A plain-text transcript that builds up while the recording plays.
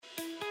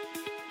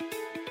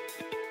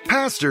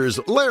Pastors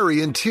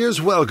Larry and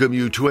Tiz welcome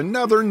you to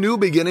another New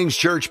Beginnings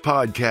Church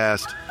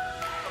podcast.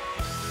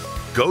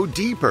 Go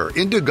deeper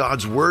into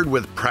God's Word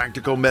with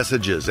practical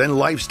messages and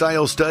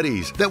lifestyle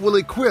studies that will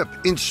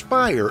equip,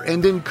 inspire,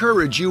 and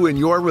encourage you in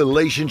your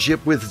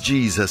relationship with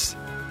Jesus.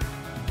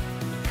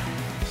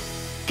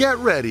 Get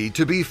ready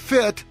to be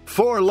fit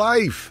for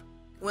life.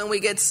 When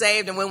we get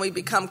saved and when we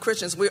become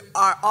Christians, we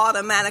are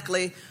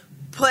automatically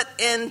put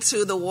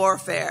into the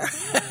warfare.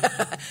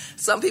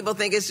 Some people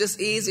think it's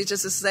just easy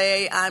just to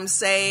say, I'm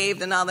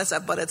saved and all that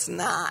stuff, but it's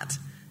not.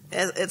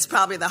 It's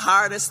probably the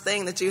hardest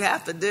thing that you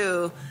have to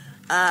do,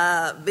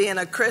 being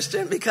a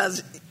Christian,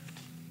 because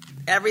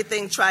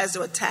everything tries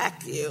to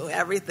attack you,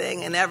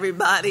 everything and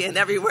everybody and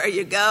everywhere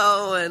you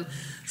go. And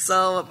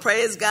so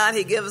praise God,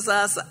 He gives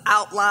us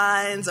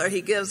outlines, or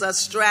He gives us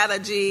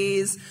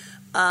strategies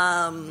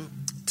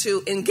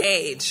to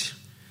engage.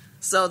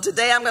 So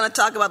today I'm going to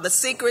talk about the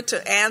secret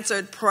to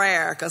answered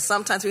prayer, because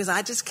sometimes people say,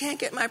 I just can't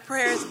get my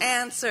prayers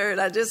answered.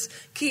 I just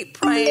keep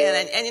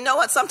praying. And you know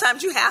what?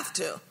 Sometimes you have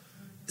to.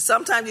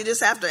 Sometimes you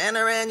just have to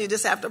enter in. You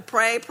just have to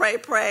pray.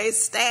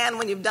 Stand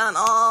when you've done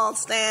all.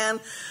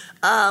 Stand.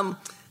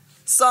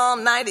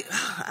 Psalm 90.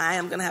 I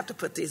am going to have to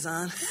put these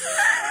on.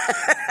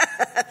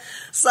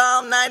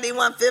 Psalm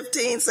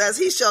 91:15 says,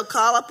 He shall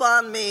call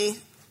upon me.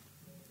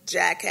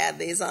 Jack had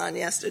these on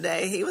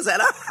yesterday. He was at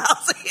our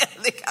house.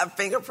 They got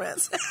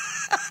fingerprints.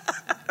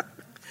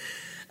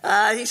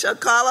 He shall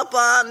call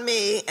upon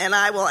me, and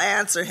I will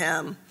answer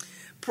him.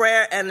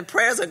 Prayer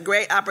is a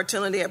great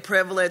opportunity, a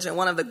privilege, and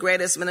one of the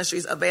greatest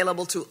ministries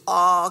available to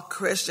all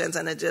Christians.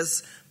 And it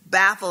just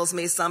baffles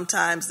me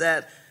sometimes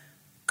that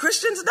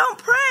Christians don't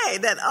pray,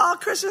 that all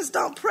Christians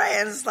don't pray.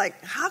 And it's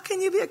like, how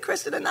can you be a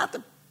Christian and not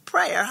to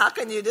pray? Or how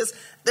can you just,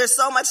 there's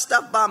so much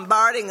stuff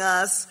bombarding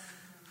us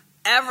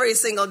every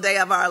single day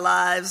of our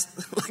lives.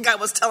 Like I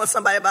was telling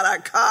somebody about our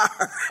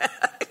car,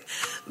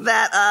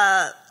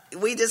 that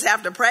we just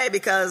have to pray,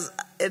 because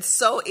it's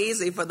so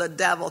easy for the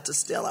devil to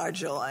steal our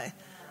joy.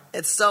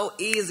 It's so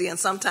easy, and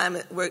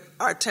sometimes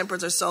our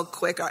tempers are so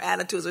quick, our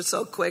attitudes are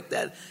so quick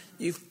that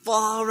you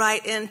fall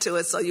right into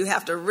it. So you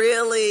have to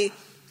really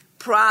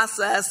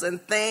process and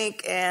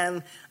think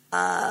and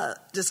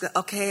just go,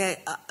 okay,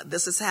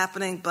 this is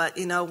happening, but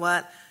you know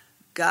what?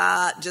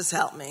 God, just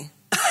help me.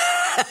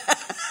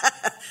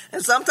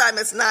 And sometimes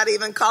it's not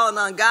even calling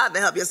on God to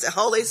help you. Say,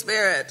 Holy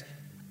Spirit,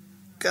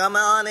 come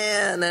on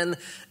in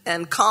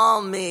and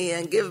calm me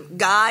and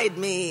guide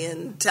me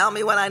and tell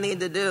me what I need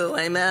to do.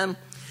 Amen.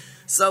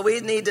 So we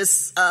need to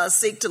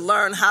seek to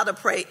learn how to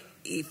pray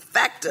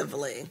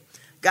effectively.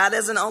 God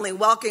isn't only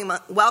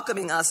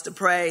welcoming us to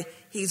pray,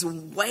 He's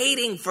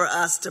waiting for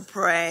us to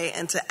pray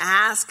and to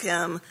ask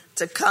Him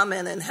to come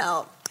in and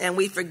help. And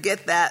we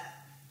forget that.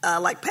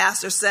 Like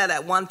Pastor said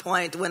at one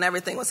point when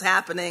everything was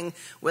happening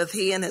with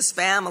he and his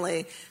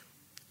family,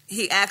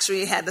 he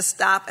actually had to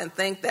stop and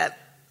think that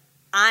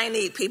I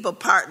need people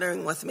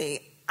partnering with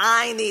me.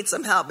 I need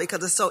some help,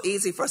 because it's so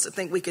easy for us to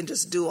think we can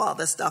just do all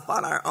this stuff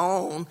on our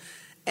own.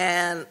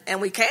 And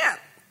we can't,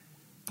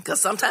 because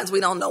sometimes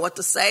we don't know what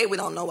to say. We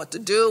don't know what to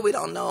do. We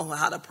don't know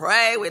how to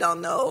pray. We don't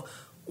know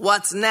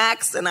what's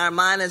next. And our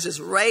mind is just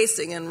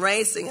racing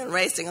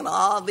on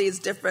all these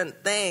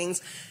different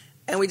things.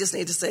 And we just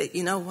need to say,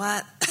 you know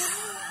what?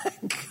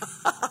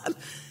 God,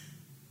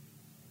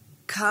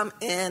 come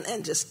in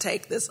and just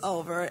take this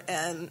over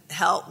and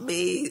help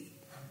me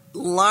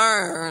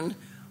learn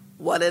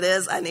what it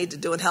is I need to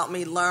do, and help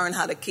me learn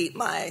how to keep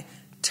my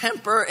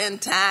temper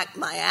intact,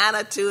 my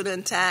attitude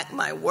intact,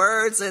 my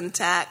words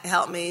intact.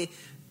 Help me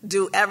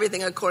do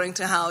everything according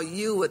to how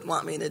you would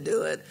want me to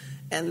do it.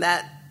 And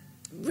that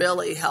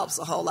really helps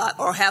a whole lot.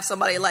 Or have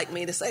somebody like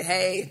me to say,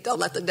 hey, don't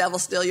let the devil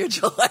steal your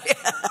joy.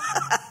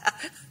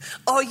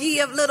 Oh, ye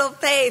of little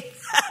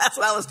faith. That's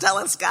what I was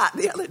telling Scott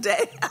the other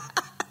day.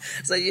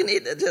 So you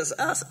need to just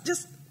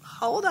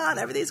hold on.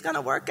 Everything's going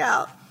to work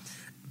out.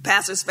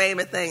 Pastor's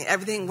favorite thing,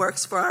 everything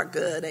works for our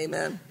good.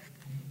 Amen.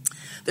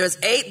 There's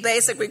 8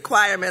 basic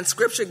requirements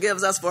Scripture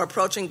gives us for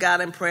approaching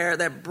God in prayer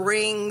that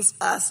brings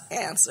us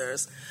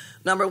answers.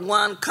 Number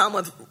 1, come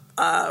with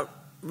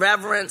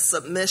reverent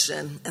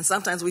submission. And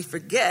sometimes we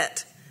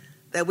forget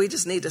that we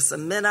just need to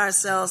submit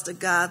ourselves to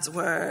God's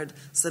word,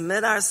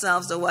 submit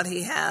ourselves to what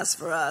He has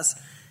for us.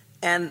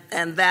 And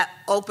that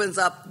opens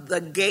up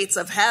the gates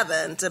of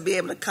heaven to be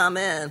able to come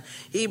in.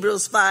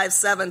 Hebrews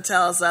 5:7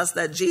 tells us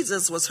that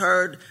Jesus was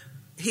heard.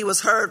 He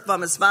was heard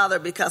from His Father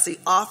because He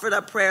offered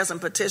up prayers and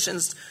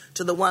petitions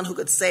to the one who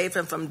could save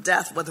Him from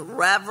death with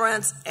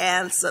reverence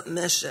and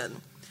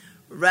submission.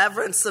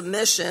 Reverent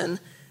submission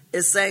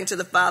is saying to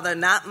the Father,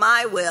 not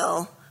my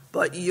will,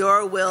 but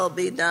your will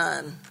be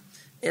done.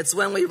 It's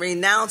when we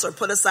renounce or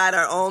put aside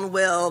our own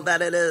will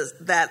that it is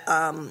that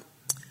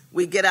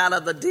we get out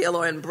of the deal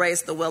or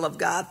embrace the will of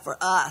God for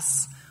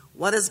us.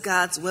 What is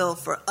God's will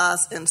for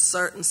us in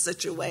certain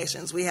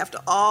situations? We have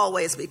to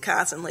always be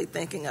constantly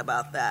thinking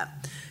about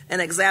that. An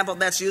example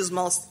that's used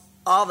most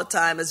all the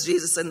time is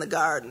Jesus in the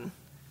garden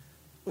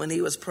when He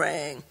was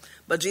praying.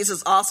 But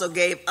Jesus also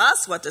gave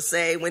us what to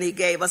say when He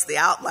gave us the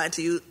outline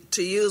to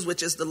use,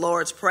 which is the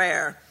Lord's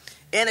Prayer.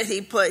 In it,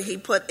 he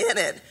put in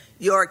it,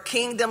 your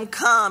kingdom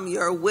come,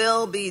 your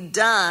will be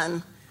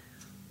done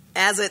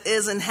as it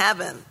is in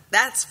heaven.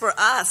 That's for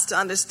us to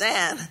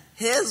understand.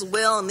 His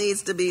will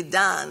needs to be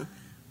done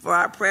for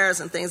our prayers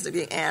and things to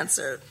be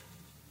answered.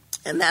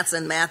 And that's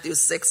in Matthew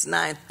 6,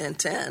 9, and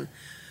 10.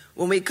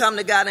 When we come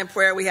to God in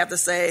prayer, we have to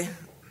say,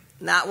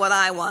 not what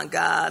I want,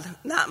 God,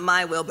 not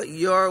my will, but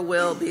your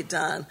will be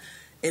done.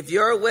 If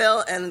your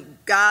will and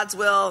God's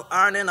will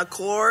aren't in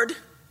accord,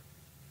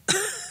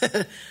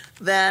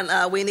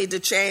 then we need to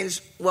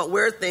change what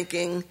we're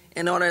thinking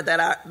in order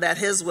that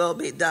his will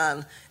be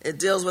done. It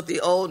deals with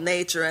the old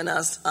nature in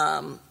us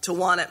to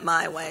want it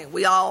my way.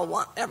 We all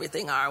want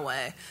everything our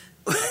way.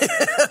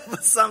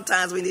 But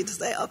sometimes we need to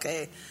say,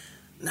 okay,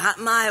 not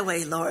my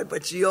way, Lord,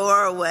 but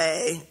your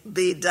way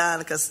be done.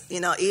 Because,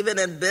 even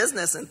in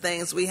business and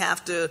things, we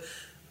have to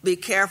be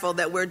careful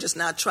that we're just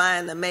not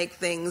trying to make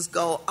things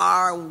go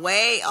our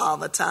way all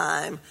the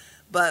time.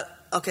 But,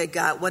 okay,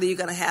 God, what are you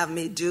going to have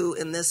me do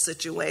in this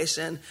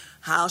situation?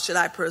 How should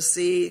I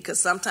proceed?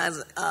 Because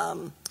sometimes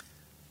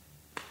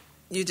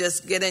you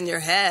just get in your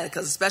head,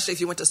 because especially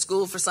if you went to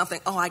school for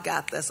something, oh, I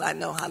got this, I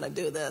know how to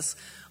do this.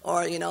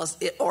 Or,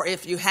 or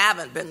if you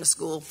haven't been to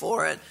school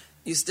for it,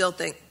 you still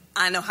think,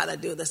 I know how to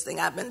do this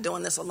thing. I've been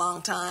doing this a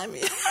long time.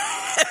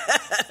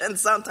 And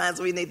sometimes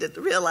we need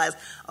to realize,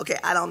 okay,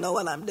 I don't know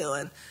what I'm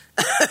doing.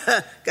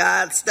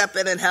 God, step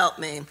in and help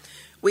me.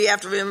 We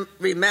have to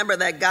remember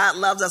that God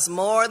loves us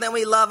more than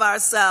we love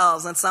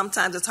ourselves. And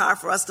sometimes it's hard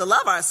for us to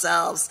love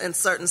ourselves in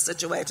certain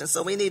situations.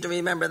 So we need to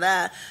remember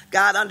that.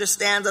 God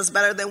understands us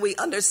better than we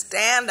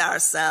understand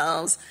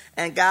ourselves.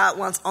 And God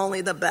wants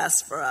only the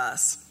best for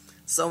us.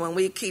 So when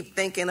we keep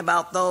thinking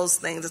about those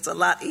things, it's a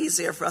lot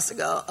easier for us to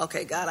go,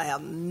 okay, God, I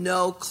have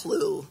no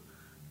clue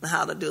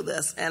how to do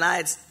this. And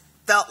I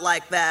felt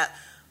like that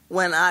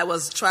when I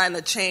was trying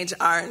to change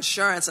our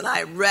insurance, and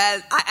I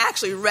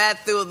actually read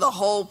through the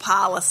whole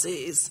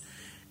policies.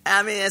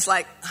 I mean, it's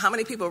like, how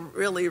many people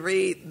really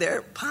read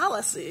their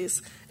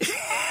policies?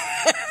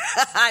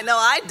 I know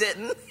I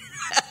didn't.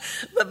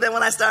 But then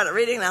when I started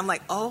reading, I'm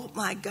like, oh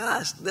my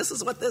gosh, this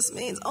is what this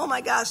means. Oh my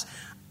gosh,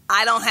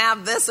 I don't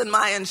have this in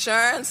my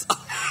insurance.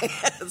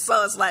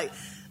 So it's like,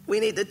 we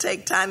need to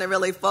take time to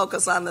really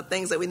focus on the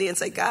things that we need and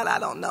say, God, I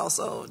don't know,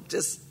 so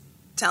just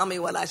tell me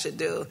what I should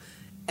do.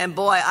 And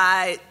boy,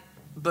 I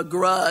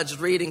begrudged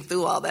reading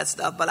through all that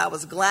stuff, but I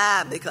was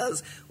glad,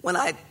 because when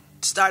I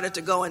started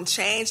to go and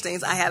change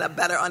things, I had a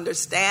better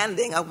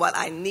understanding of what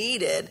I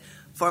needed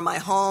for my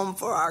home,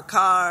 for our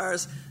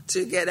cars,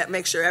 to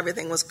make sure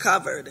everything was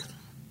covered.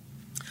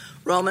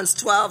 Romans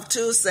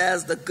 12:2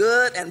 says, the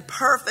good and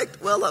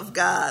perfect will of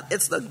God.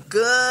 It's the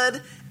good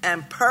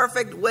and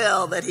perfect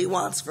will that he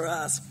wants for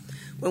us.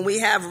 When we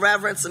have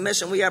reverent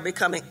submission, we are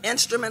becoming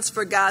instruments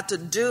for God to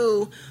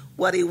do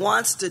what he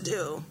wants to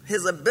do.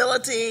 His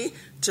ability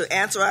to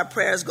answer our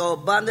prayers go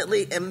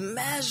abundantly,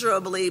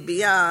 immeasurably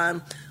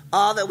beyond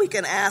all that we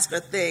can ask or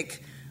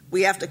think.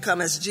 We have to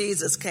come as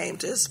Jesus came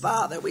to his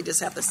Father. We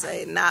just have to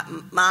say,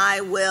 not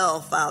my will,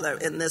 Father,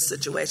 in this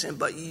situation,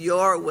 but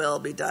your will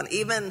be done.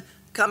 Even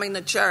coming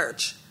to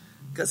church,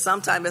 because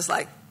sometimes it's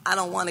like, I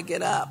don't want to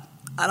get up.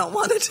 I don't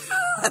want to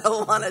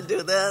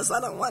do this. I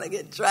don't want to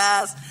get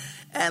dressed.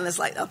 And it's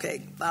like,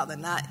 okay, Father,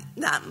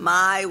 not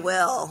my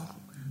will,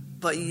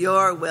 but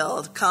your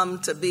will. Come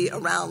to be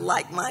around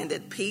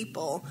like-minded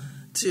people,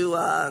 to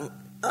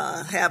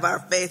have our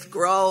faith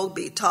grow,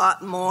 be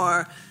taught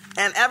more.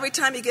 And every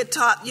time you get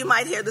taught, you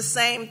might hear the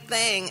same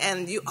thing,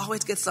 and you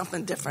always get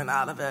something different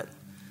out of it.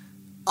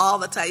 All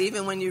the time,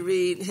 even when you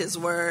read his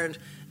word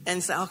and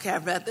you say, okay,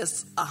 I've read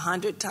this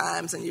 100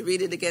 times, and you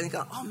read it again and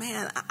go, oh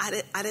man,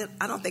 I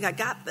don't think I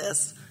got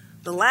this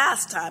the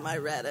last time I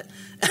read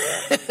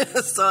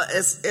it. So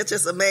it's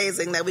just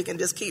amazing that we can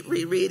just keep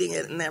rereading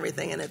it and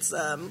everything, and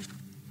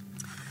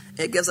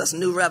it gives us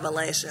new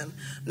revelation.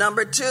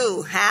 Number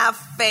 2, have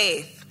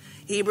faith.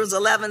 Hebrews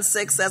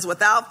 11:6 says,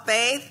 without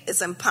faith,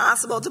 it's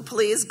impossible to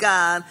please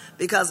God,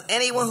 because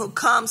anyone who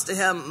comes to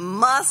him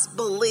must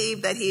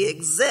believe that he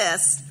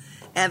exists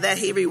and that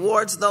he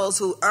rewards those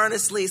who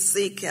earnestly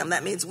seek him.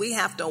 That means we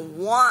have to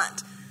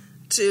want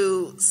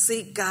to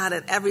seek God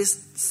in every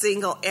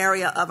single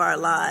area of our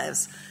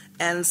lives.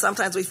 And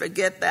sometimes we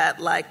forget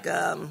that, like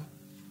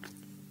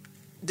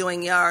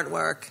doing yard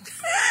work.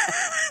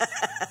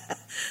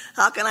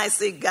 How can I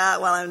seek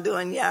God while I'm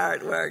doing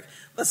yard work?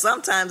 But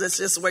sometimes it's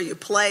just where you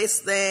place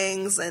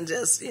things and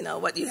just,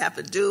 what you have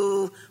to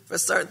do for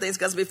certain things.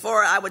 Because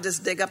before, I would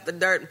just dig up the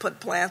dirt and put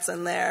plants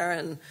in there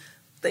and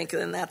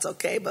thinking that's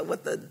okay. But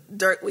with the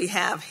dirt we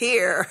have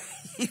here,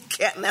 you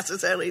can't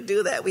necessarily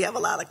do that. We have a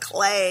lot of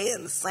clay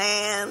and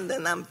sand,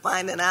 and I'm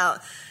finding out,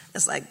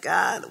 it's like,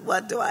 God,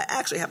 what do I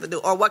actually have to do?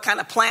 Or what kind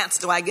of plants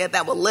do I get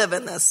that will live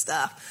in this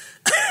stuff?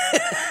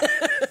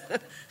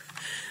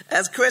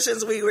 As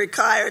Christians, we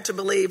require to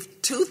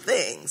believe 2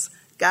 things.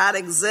 God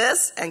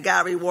exists, and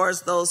God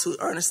rewards those who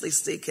earnestly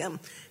seek him.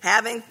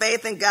 Having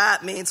faith in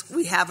God means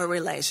we have a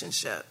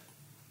relationship.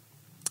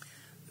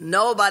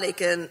 Nobody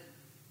can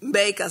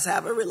make us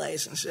have a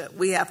relationship.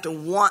 We have to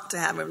want to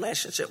have a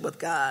relationship with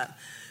God.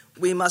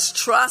 We must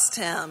trust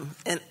him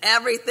in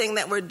everything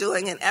that we're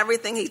doing, and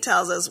everything he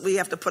tells us. We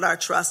have to put our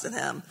trust in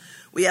him.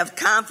 We have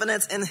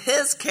confidence in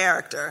his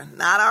character,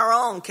 not our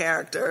own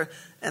character.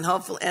 And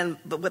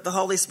but with the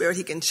Holy Spirit,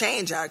 he can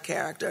change our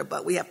character,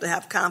 but we have to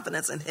have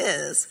confidence in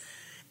his.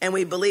 And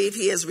we believe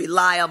he is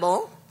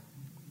reliable,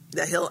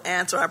 that he'll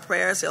answer our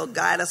prayers, he'll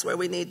guide us where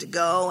we need to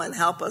go and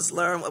help us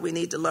learn what we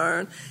need to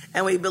learn.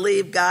 And we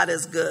believe God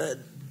is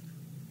good.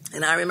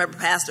 And I remember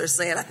Pastor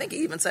saying, I think he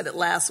even said it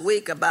last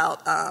week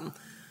about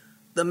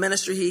the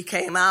ministry he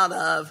came out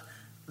of.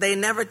 They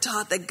never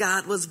taught that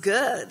God was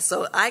good.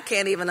 So I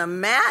can't even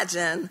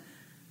imagine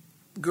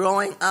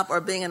growing up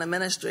or being in a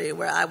ministry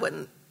where I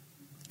wouldn't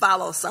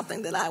follow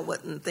something that I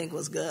wouldn't think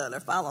was good, or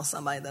follow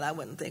somebody that I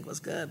wouldn't think was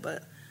good.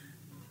 But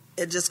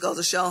it just goes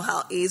to show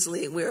how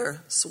easily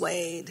we're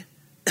swayed.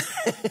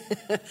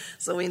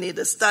 So we need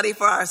to study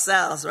for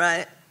ourselves,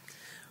 right?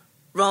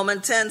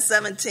 Romans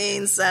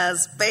 10:17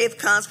 says, faith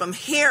comes from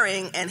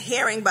hearing, and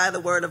hearing by the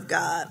word of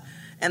God.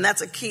 And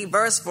that's a key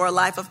verse for a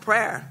life of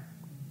prayer.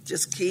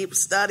 Just keep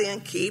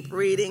studying, keep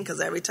reading,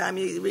 because every time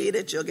you read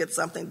it, you'll get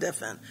something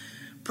different.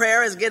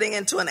 Prayer is getting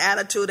into an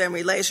attitude and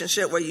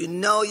relationship where you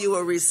know you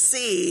will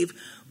receive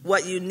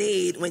what you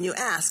need when you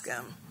ask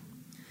him.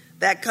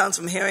 That comes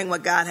from hearing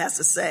what God has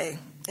to say.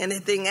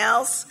 Anything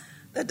else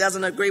that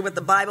doesn't agree with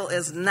the Bible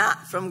is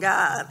not from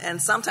God.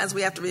 And sometimes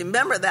we have to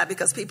remember that,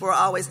 because people are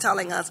always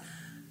telling us,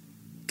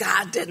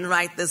 God didn't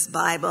write this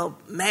Bible.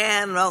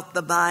 Man wrote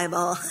the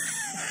Bible.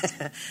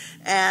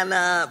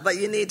 But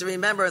you need to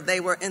remember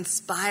they were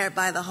inspired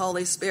by the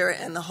Holy Spirit,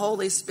 and the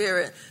Holy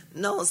Spirit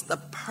knows the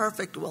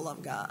perfect will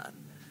of God.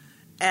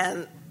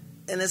 And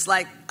it's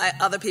like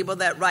other people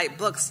that write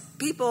books.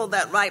 People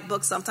that write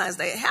books, sometimes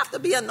they have to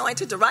be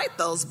anointed to write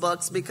those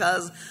books,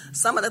 because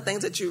some of the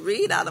things that you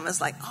read out of them, it's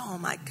like, oh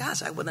my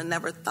gosh, I would have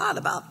never thought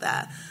about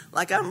that.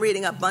 Like I'm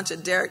reading a bunch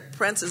of Derek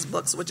Prince's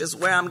books, which is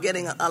where I'm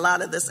getting a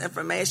lot of this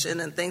information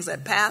and things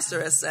that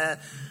Pastor has said.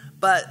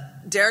 But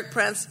Derek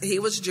Prince, he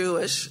was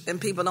Jewish, and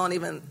people don't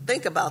even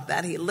think about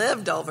that. He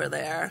lived over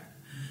there.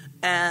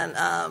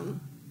 And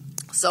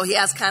so he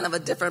has kind of a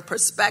different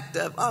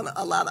perspective on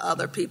a lot of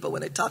other people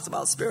when he talks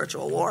about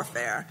spiritual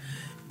warfare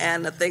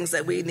and the things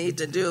that we need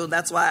to do.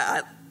 That's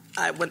why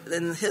I went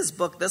in his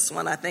book, this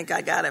one, I think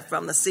I got it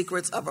from The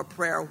Secrets of a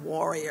Prayer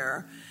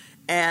Warrior,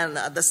 and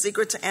the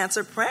secret to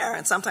answer prayer.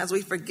 And sometimes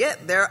we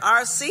forget there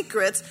are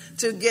secrets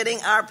to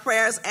getting our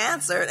prayers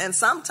answered, and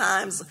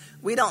sometimes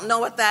we don't know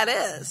what that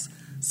is.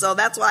 So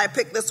that's why I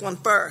picked this one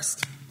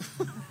first.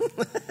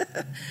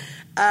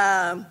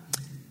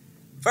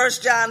 1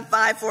 John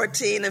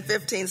 5:14 and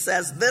 15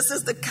 says, this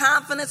is the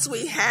confidence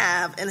we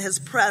have in his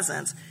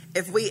presence.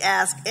 If we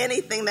ask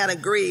anything that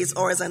agrees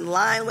or is in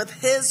line with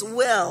his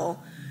will,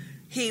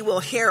 he will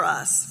hear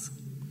us.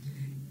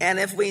 And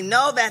if we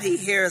know that he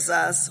hears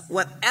us,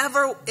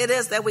 whatever it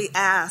is that we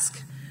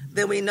ask,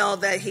 then we know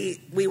that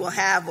we will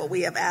have what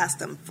we have asked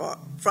him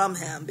from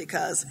him,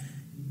 because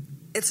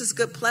it's his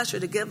good pleasure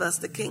to give us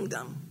the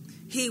kingdom.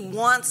 He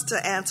wants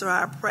to answer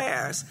our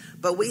prayers,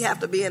 but we have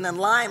to be in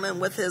alignment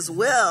with his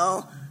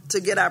will to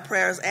get our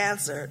prayers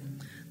answered.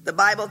 The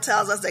Bible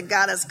tells us that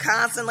God is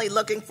constantly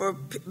looking for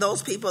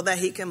those people that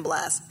he can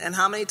bless. And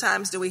how many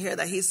times do we hear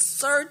that he's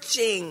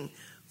searching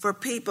for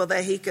people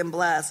that he can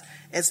bless?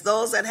 It's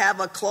those that have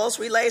a close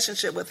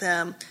relationship with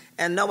him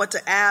and know what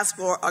to ask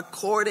for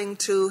according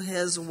to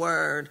his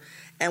word.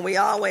 And we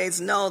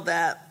always know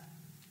that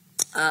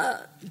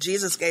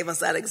Jesus gave us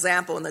that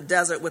example in the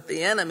desert with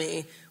the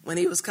enemy when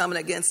he was coming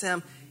against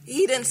him.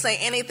 He didn't say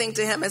anything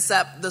to him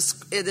except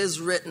it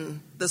is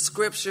written. The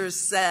scripture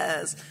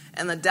says,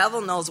 and the devil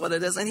knows what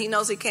it is, and he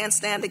knows he can't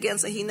stand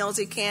against it. He knows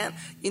he can't,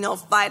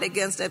 fight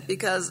against it,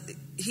 because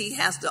he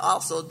has to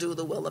also do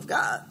the will of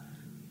God.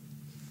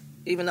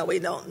 Even though we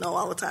don't know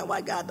all the time why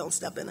God don't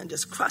step in and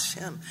just crush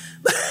him.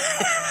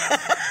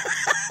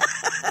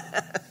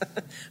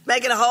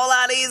 Make it a whole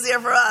lot easier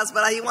for us,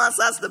 but he wants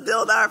us to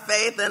build our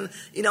faith and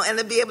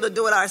to be able to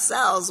do it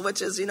ourselves,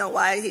 which is,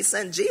 why he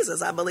sent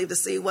Jesus, I believe, to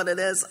see what it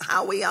is,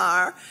 how we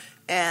are.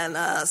 And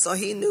so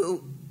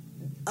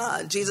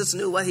Jesus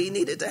knew what he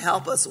needed to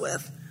help us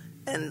with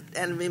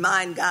and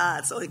remind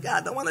God. So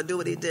God don't want to do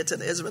what he did to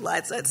the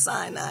Israelites at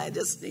Sinai,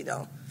 just,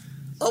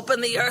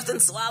 open the earth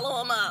and swallow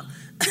them up.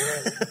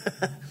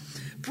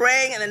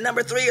 Praying, and then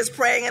number 3 is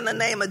praying in the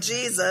name of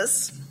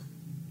Jesus.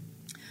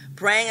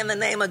 Praying in the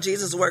name of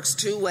Jesus works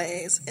 2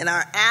 ways, in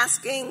our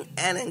asking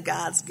and in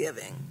God's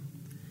giving.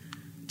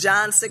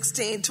 John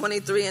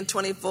 16:23 and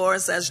 24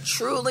 says,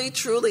 truly,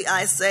 truly,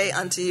 I say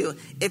unto you,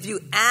 if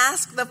you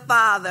ask the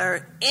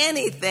Father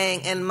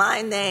anything in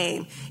my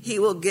name, he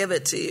will give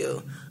it to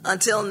you.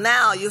 Until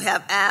now, you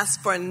have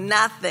asked for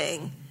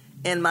nothing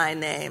in my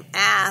name.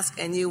 Ask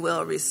and you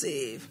will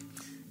receive.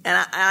 And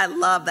I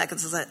love that,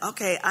 because it's like,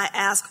 okay, I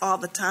ask all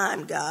the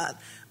time, God.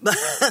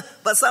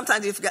 But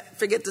sometimes you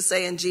forget to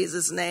say in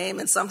Jesus' name,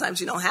 and sometimes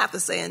you don't have to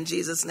say in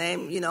Jesus'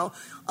 name.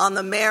 On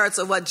the merits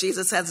of what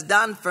Jesus has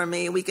done for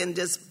me, we can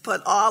just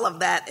put all of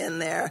that in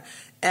there,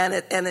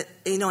 and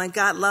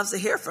God loves to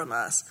hear from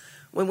us.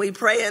 When we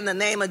pray in the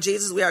name of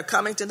Jesus, we are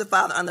coming to the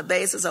Father on the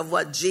basis of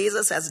what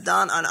Jesus has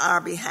done on our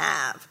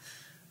behalf.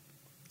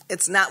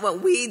 It's not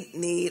what we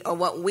need or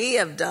what we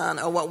have done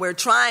or what we're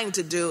trying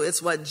to do.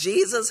 It's what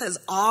Jesus has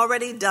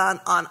already done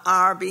on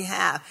our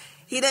behalf.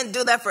 He didn't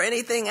do that for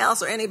anything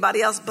else or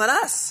anybody else but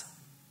us.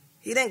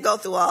 He didn't go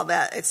through all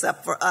that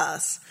except for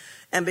us.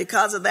 And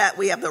because of that,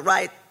 we have the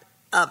right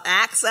of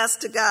access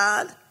to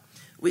God.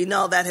 We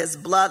know that his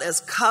blood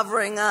is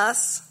covering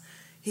us.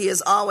 He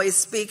is always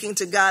speaking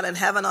to God in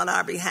heaven on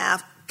our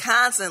behalf,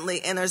 constantly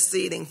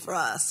interceding for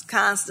us,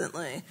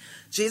 constantly.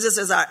 Jesus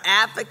is our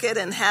advocate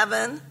in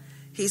heaven.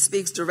 He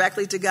speaks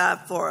directly to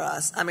God for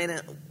us. I mean,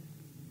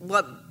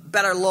 what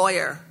better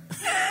lawyer,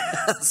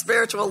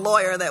 spiritual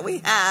lawyer that we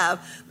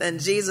have than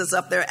Jesus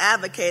up there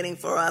advocating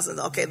for us. And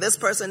okay, this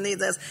person needs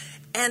this.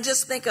 And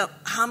just think of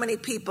how many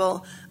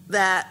people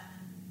that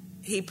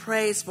he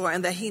prays for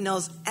and that he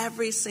knows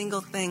every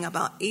single thing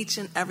about each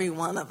and every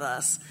one of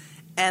us.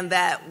 And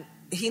that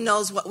he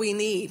knows what we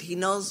need. He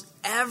knows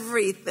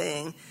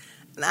everything.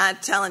 And I'm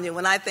telling you,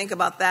 when I think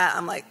about that,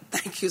 I'm like,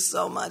 thank you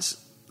so much,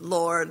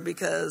 Lord,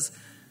 because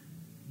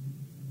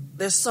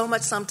there's so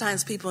much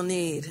sometimes people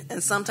need.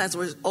 And sometimes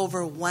we're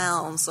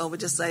overwhelmed. So we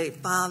just say,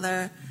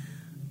 Father,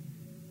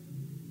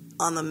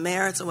 on the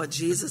merits of what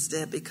Jesus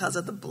did, because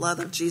of the blood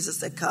of Jesus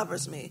that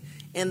covers me,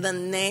 in the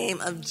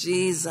name of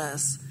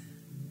Jesus,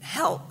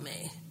 help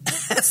me.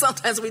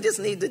 Sometimes we just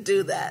need to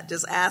do that.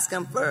 Just ask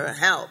him for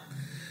help.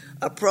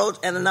 Approach,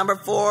 and the number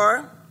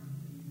 4,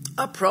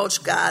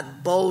 approach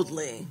God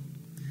boldly.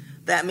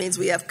 That means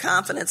we have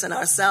confidence in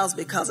ourselves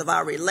because of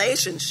our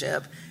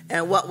relationship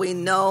and what we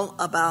know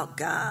about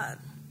God.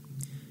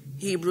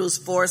 Hebrews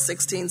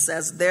 4:16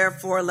 says,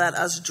 therefore let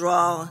us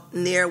draw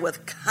near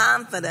with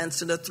confidence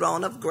to the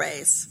throne of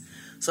grace,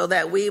 so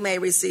that we may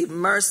receive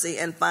mercy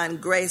and find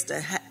grace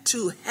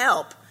to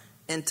help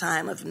in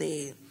time of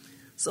need.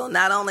 So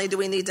not only do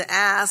we need to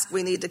ask,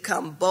 we need to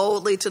come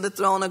boldly to the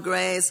throne of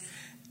grace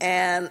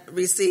and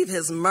receive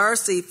his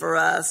mercy for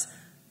us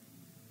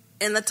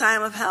in the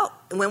time of help,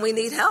 when we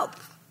need help.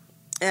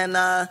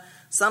 And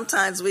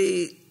sometimes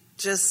we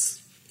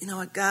just, you know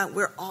what, God,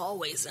 we're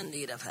always in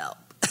need of help.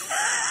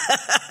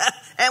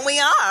 And we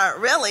are,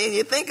 really, and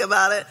you think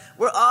about it,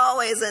 we're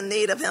always in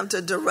need of him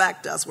to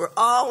direct us. We're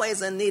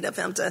always in need of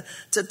him to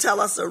tell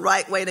us the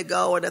right way to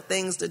go or the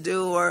things to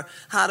do or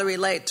how to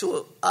relate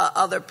to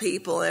other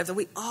people.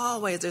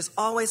 There's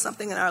always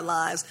something in our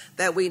lives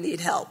that we need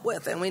help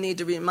with, and we need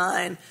to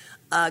remind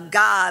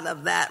God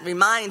of that.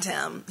 Remind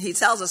him. He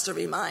tells us to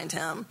remind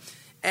him.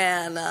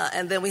 And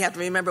then we have to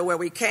remember where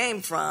we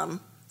came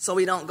from so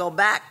we don't go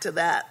back to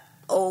that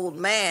old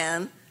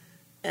man.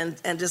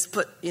 And just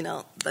put,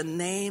 the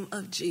name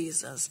of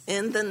Jesus.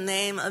 In the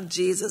name of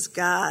Jesus,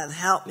 God,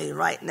 help me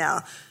right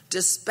now.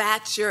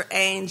 Dispatch your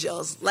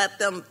angels. Let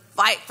them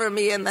fight for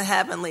me in the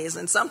heavenlies.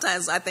 And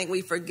sometimes I think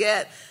we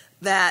forget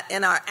that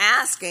in our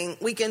asking,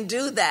 we can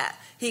do that.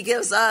 He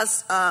gives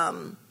us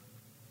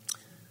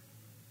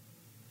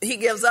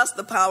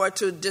the power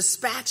to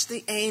dispatch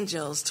the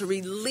angels, to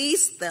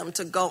release them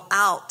to go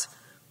out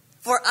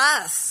for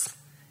us.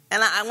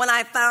 And when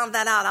I found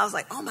that out, I was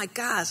like, oh my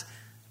gosh,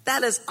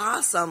 that is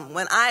awesome.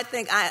 When I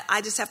think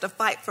I just have to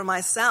fight for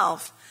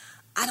myself,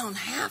 I don't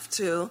have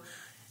to.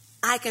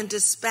 I can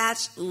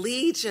dispatch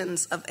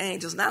legions of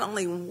angels, not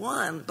only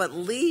one, but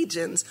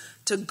legions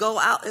to go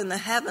out in the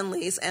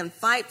heavenlies and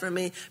fight for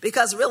me,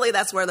 because really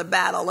that's where the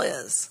battle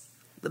is.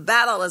 The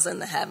battle is in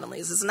the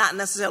heavenlies. It's not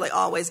necessarily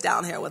always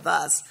down here with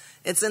us.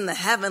 It's in the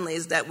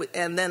heavenlies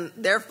and then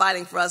they're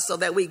fighting for us so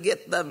that we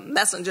get the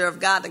messenger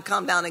of God to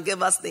come down and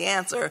give us the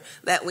answer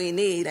that we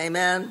need.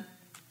 Amen.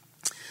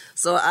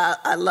 So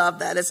I love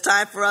that. It's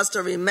time for us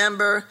to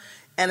remember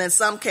and in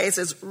some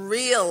cases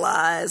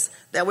realize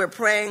that we're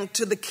praying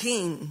to the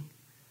King.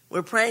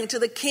 We're praying to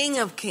the King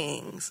of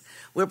Kings.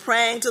 We're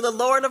praying to the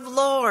Lord of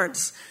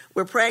Lords.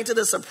 We're praying to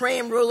the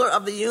supreme ruler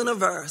of the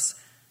universe.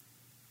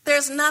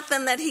 There's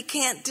nothing that he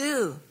can't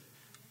do.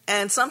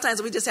 And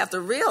sometimes we just have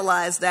to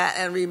realize that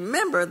and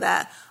remember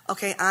that,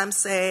 okay, I'm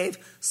saved,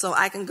 so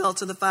I can go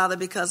to the Father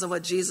because of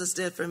what Jesus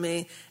did for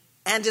me,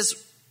 and just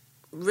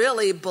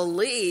really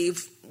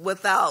believe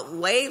without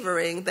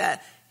wavering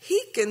that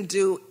he can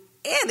do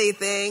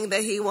anything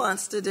that he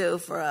wants to do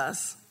for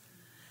us.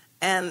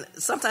 And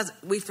sometimes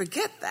we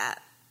forget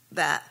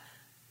that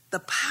the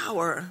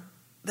power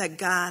that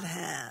God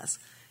has,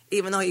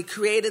 even though he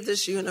created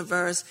this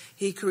universe,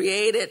 he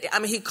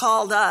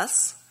called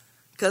us,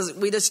 because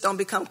we just don't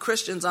become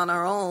Christians on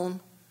our own.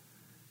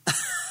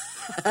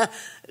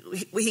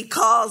 He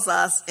calls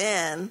us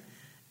in.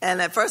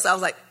 And at first I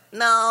was like,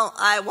 no,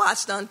 I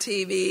watched on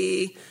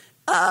TV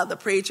the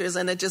preachers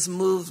and it just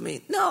moved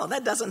me. No,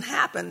 that doesn't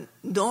happen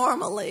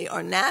normally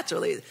or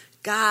naturally.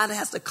 God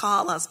has to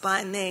call us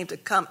by name to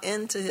come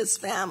into his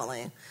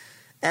family.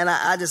 And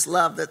I just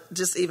love that,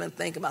 just even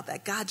think about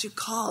that. God, you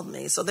called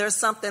me. So there's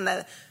something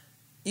that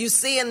you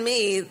see in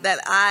me that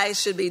I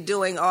should be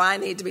doing or I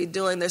need to be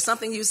doing. There's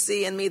something you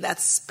see in me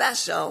that's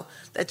special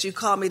that you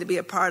call me to be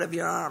a part of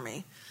your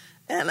army.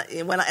 And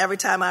every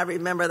time I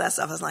remember that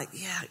stuff, I was like,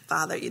 yeah,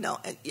 Father,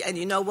 and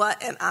you know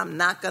what? And I'm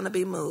not going to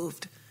be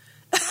moved.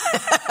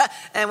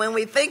 And when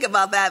we think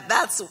about that,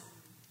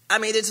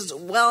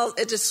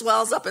 it just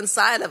swells up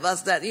inside of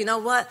us that, you know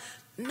what?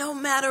 No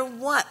matter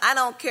what, I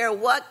don't care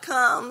what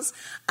comes.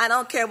 I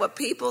don't care what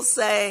people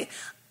say.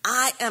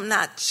 I am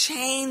not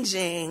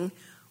changing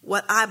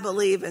what I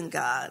believe in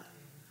God.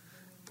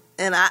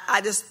 And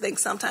I just think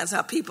sometimes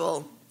how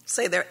people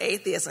say they're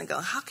atheists and go,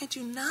 how could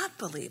you not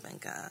believe in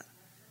God?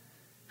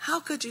 How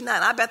could you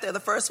not? I bet they're the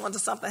first ones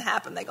if something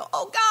happened. They go,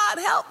 oh,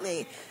 God, help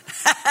me.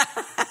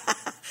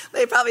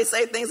 They probably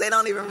say things they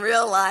don't even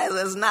realize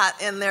is not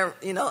in their,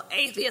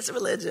 atheist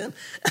religion.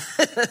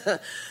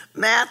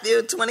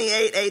 Matthew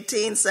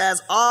 28:18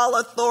 says, all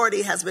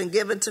authority has been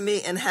given to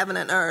me in heaven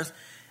and earth.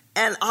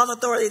 And all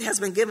authority has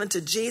been given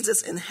to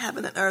Jesus in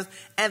heaven and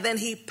earth. And then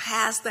he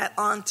passed that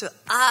on to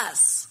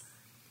us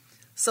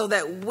so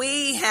that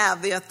we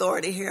have the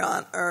authority here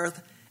on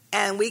earth.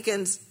 And we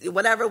can,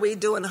 whatever we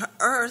do in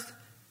earth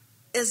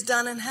is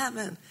done in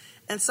heaven.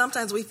 And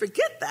sometimes we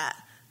forget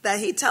that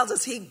he tells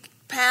us he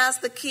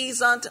passed the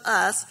keys on to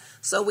us.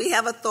 So we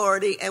have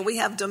authority and we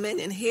have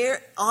dominion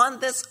here on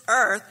this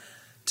earth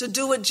to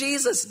do what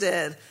Jesus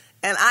did.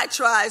 And I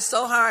try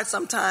so hard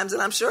sometimes,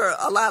 and I'm sure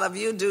a lot of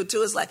you do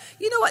too. It's like,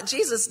 you know what?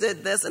 Jesus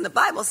did this, and the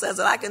Bible says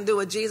that I can do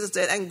what Jesus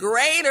did, and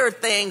greater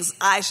things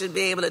I should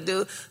be able to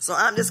do. So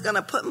I'm just going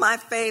to put my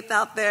faith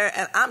out there,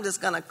 and I'm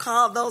just going to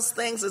call those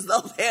things as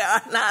though they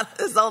are not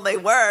as though they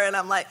were. And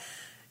I'm like,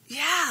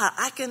 yeah,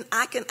 I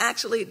can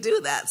actually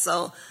do that.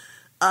 So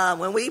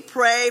when we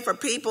pray for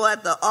people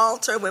at the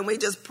altar, when we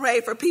just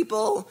pray for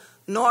people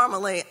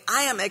normally,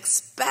 I am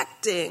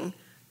expecting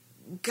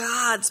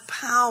God's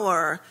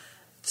power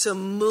to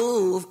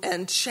move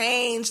and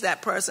change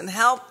that person,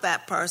 help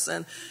that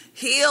person,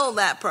 heal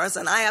that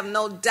person. I have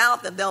no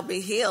doubt that they'll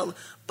be healed.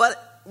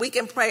 But we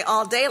can pray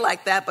all day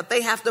like that, but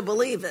they have to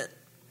believe it.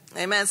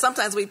 Amen.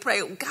 Sometimes we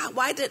pray, God,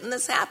 why didn't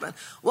this happen?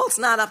 Well, it's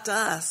not up to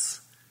us.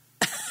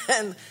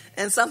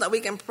 and sometimes we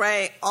can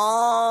pray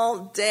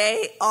all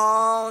day,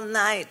 all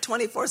night,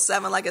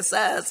 24/7, like it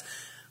says.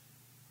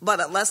 But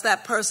unless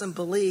that person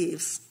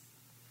believes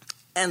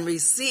and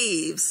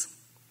receives,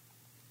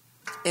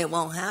 it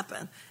won't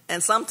happen.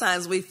 And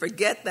sometimes we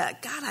forget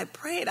that. God, I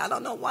prayed. I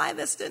don't know why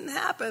this didn't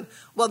happen.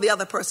 Well, the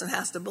other person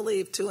has to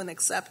believe too and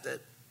accept it.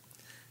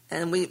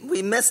 And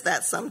we miss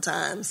that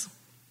sometimes.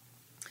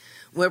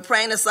 We're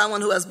praying to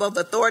someone who has both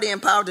authority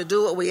and power to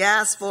do what we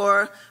ask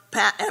for.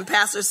 And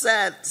Pastor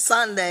said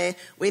Sunday,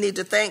 we need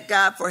to thank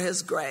God for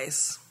his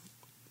grace.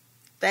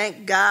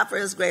 Thank God for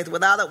his grace.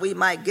 Without it, we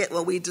might get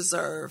what we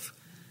deserve.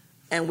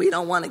 And we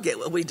don't want to get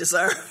what we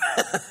deserve.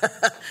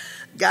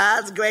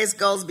 God's grace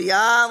goes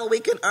beyond what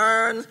we can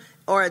earn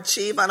or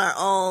achieve on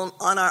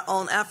our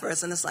own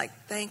efforts. And it's like,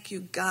 thank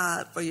you,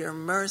 God, for your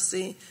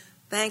mercy.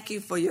 Thank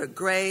you for your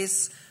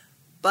grace.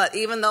 But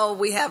even though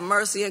we have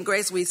mercy and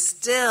grace, we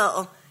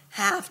still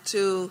have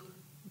to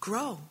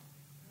grow.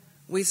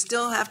 We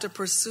still have to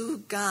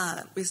pursue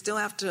God. We still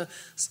have to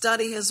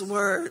study his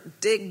word,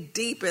 dig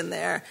deep in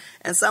there.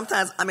 And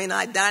sometimes,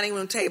 our dining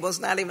room table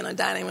is not even a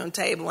dining room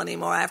table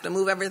anymore. I have to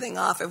move everything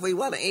off if we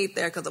want to eat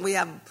there because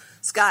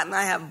Scott and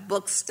I have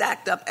books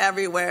stacked up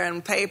everywhere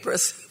and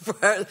papers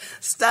for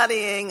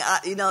studying,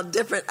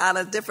 different out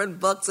of different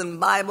books and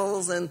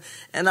Bibles and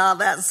all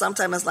that. And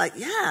sometimes it's like,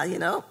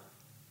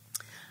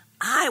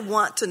 I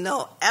want to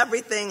know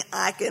everything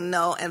I can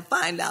know and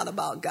find out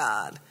about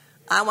God.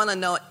 I want to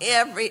know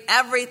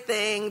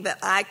everything that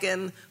I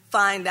can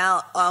find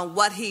out on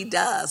what he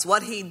does,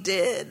 what he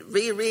did.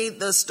 Reread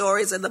the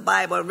stories in the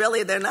Bible.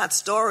 Really, they're not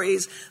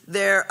stories.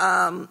 They're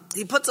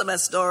he puts them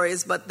as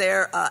stories, but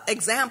they're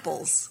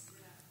examples.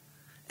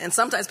 And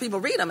sometimes people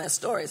read them as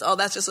stories. Oh,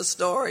 that's just a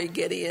story.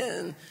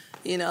 Gideon,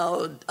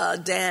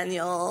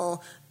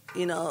 Daniel,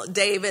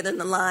 David and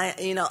the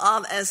lion,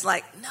 all that. It's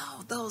like,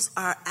 no, those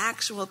are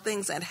actual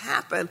things that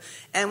happen.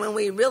 And when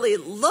we really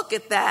look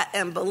at that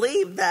and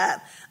believe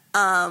that,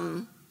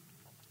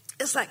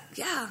 it's like,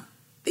 yeah,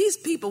 these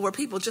people were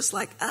people just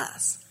like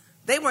us.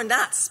 They were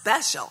not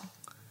special.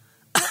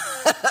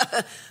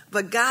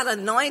 But God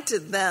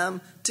anointed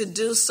them to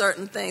do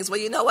certain things. Well,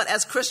 you know what?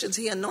 As Christians,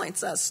 he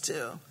anoints us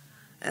too.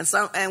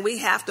 And we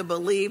have to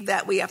believe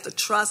that. We have to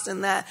trust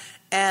in that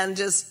and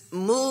just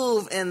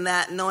move in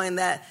that, knowing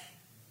that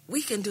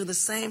we can do the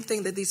same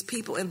thing that these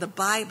people in the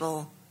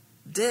Bible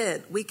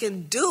did. We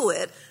can do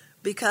it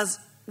because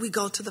we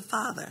go to the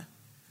Father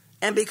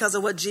and because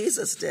of what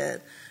Jesus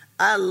did.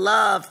 I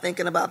love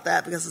thinking about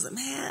that because it's like,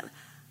 man,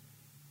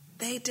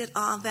 they did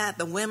all that,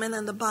 the women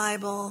in the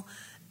Bible.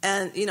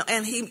 And,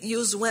 and he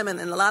used women.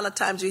 And a lot of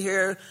times you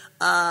hear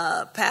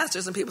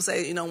pastors and people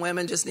say,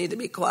 women just need to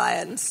be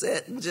quiet and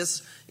sit and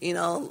just,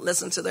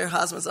 listen to their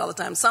husbands all the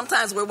time.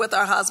 Sometimes we're with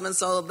our husbands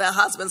so their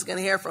husbands can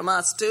hear from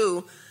us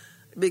too,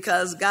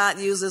 because God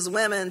uses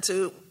women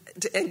to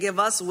give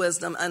us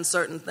wisdom on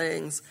certain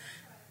things.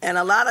 And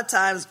a lot of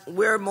times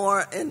we're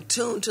more in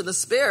tune to the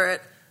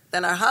Spirit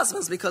than our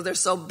husbands because they're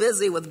so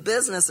busy with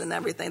business and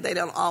everything. They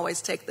don't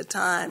always take the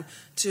time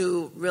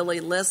to really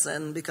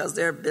listen because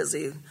they're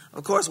busy.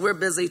 Of course, we're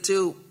busy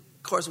too.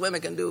 Of course,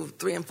 women can do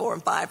 3 and 4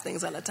 and 5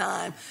 things at a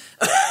time.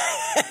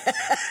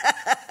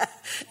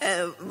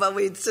 But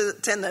we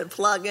tend to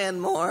plug in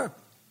more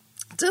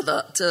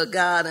to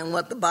God and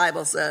what the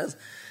Bible says.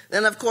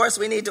 Then, of course,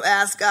 we need to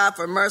ask God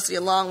for mercy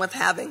along with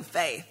having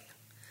faith.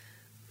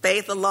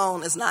 Faith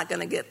alone is not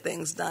going to get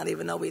things done,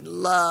 even though we'd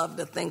love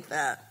to think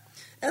that.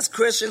 As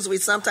Christians, we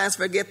sometimes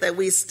forget that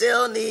we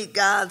still need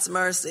God's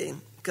mercy.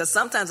 Because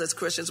sometimes as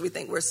Christians, we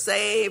think we're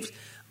saved,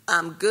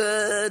 I'm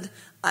good,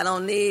 I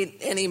don't need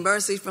any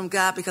mercy from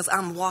God because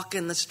I'm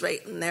walking the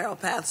straight and narrow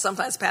path.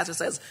 Sometimes pastor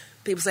says,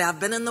 people say, I've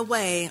been in the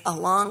way a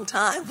long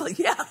time. Well,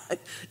 yeah,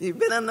 you've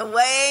been in the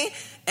way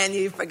and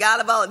you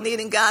forgot about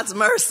needing God's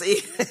mercy.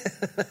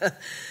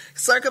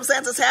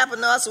 Circumstances happen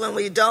to us when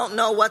we don't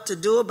know what to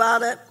do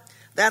about it.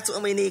 That's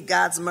when we need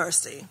God's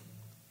mercy.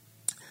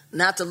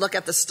 Not to look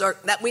at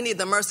we need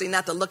the mercy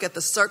not to look at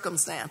the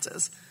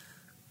circumstances.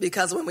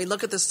 Because when we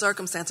look at the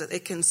circumstances,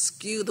 it can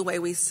skew the way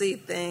we see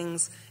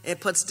things. It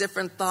puts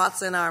different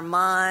thoughts in our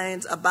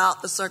minds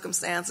about the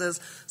circumstances.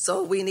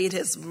 So we need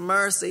his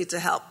mercy to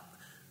help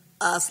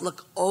us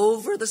look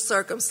over the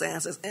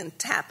circumstances and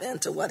tap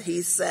into what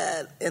he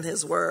said in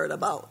his word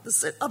about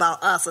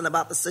us and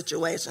about the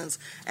situations.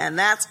 And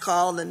that's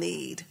called a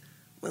need.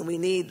 When we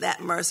need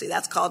that mercy,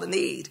 that's called a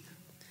need.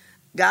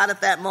 God,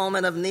 at that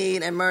moment of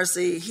need and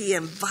mercy, he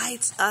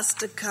invites us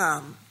to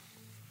come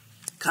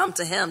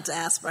to him to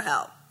ask for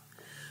help.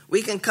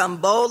 We can come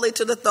boldly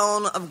to the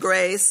throne of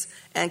grace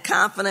and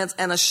confidence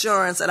and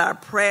assurance that our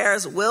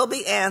prayers will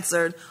be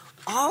answered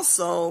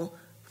also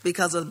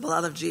because of the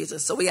blood of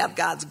Jesus. So we have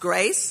God's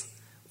grace,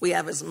 we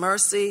have his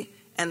mercy,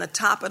 and to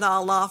top it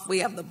all off, we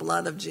have the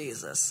blood of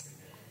Jesus.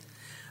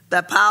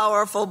 That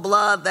powerful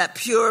blood, that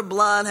pure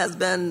blood has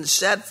been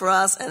shed for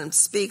us and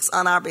speaks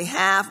on our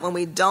behalf when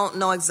we don't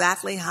know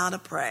exactly how to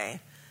pray.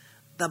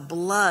 The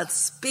blood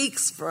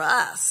speaks for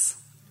us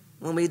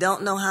when we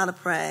don't know how to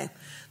pray.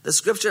 The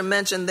scripture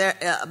mentioned there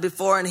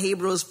before in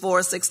Hebrews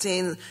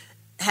 4:16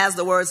 has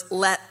the words,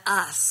 let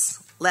us.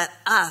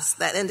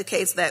 That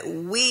indicates that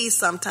we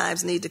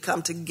sometimes need to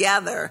come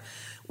together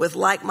with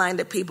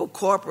like-minded people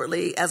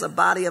corporately as a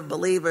body of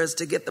believers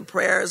to get the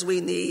prayers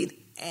we need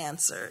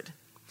answered.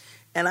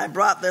 And I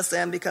brought this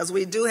in because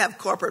we do have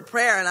corporate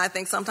prayer, and I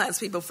think sometimes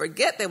people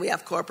forget that we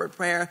have corporate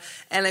prayer.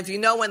 And if you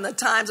know when the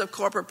times of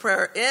corporate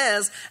prayer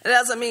is, it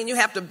doesn't mean you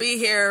have to be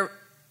here,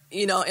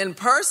 in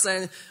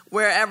person.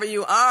 Wherever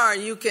you are,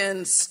 you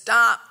can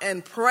stop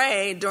and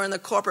pray during the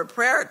corporate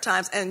prayer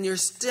times, and you're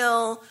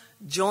still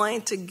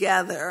joined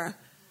together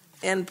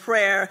in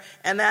prayer.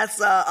 And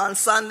that's on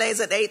Sundays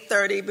at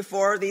 8:30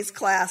 before these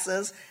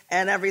classes,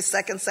 and every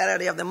second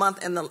Saturday of the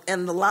month in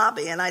the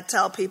lobby. And I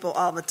tell people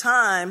all the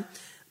time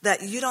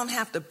that you don't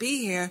have to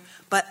be here,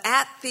 but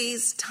at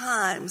these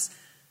times,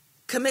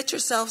 commit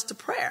yourselves to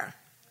prayer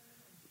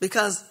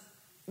because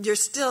you're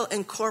still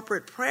in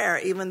corporate prayer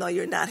even though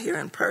you're not here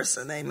in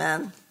person.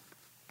 Amen.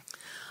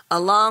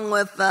 Along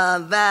with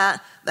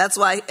that's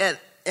why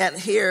at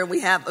here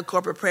we have a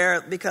corporate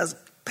prayer because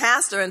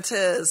Pastor and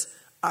Tiz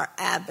are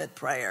avid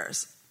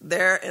prayers.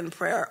 They're in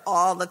prayer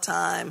all the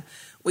time.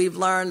 We've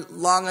learned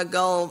long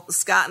ago,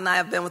 Scott and I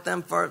have been with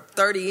them for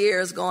 30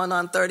 years, going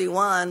on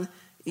 31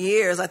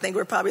 years. I think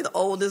we're probably the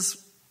oldest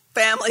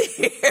family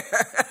here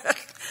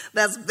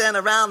that's been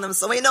around them.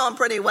 So we know them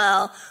pretty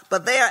well.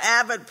 But they are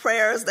avid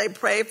prayers. They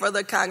pray for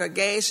the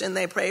congregation.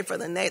 They pray for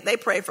they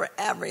pray for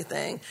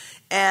everything.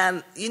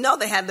 And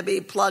they had to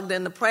be plugged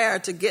into prayer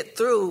to get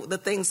through the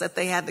things that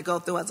they had to go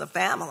through as a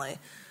family.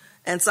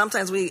 And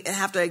sometimes we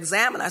have to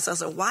examine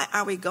ourselves. Why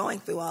are we going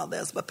through all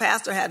this? But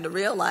Pastor had to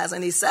realize,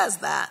 and he says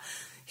that,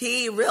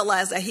 he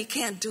realized that he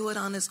can't do it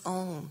on his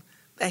own.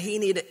 That he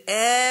needed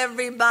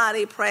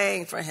everybody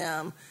praying for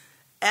him.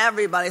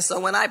 Everybody.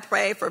 So when I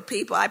pray for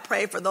people, I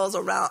pray for those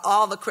around,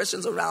 all the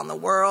Christians around the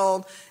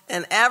world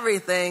and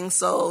everything,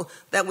 so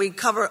that we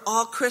cover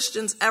all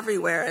Christians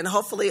everywhere. And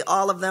hopefully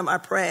all of them are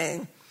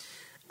praying.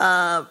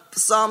 Psalm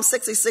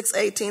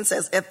 66:18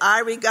 says, if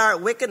I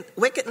regard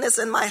wickedness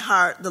in my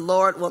heart, the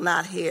Lord will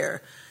not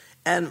hear.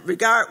 And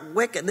regard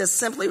wickedness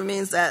simply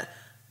means that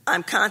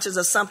I'm conscious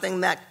of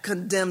something that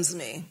condemns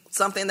me,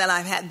 something that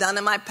I've had done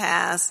in my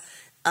past,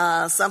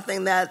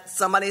 something that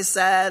somebody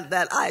said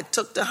that I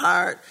took to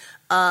heart.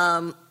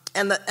 And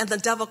the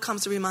devil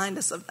comes to remind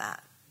us of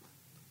that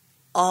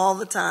all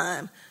the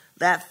time.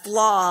 That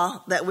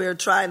flaw that we're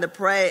trying to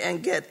pray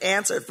and get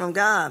answered from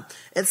God.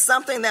 It's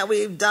something that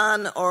we've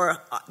done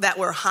or that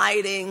we're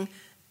hiding.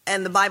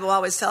 And the Bible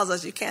always tells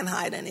us you can't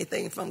hide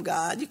anything from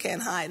God. You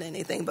can't hide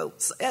anything.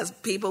 But as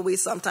people, we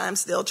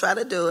sometimes still try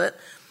to do it.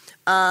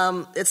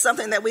 It's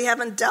something that we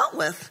haven't dealt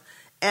with.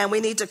 And we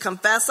need to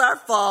confess our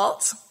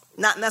faults,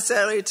 not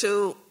necessarily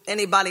to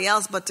anybody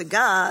else, but to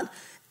God.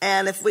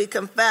 And if we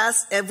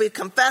confessed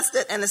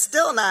it and it's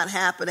still not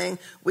happening,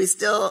 we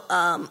still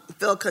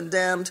feel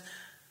condemned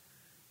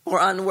or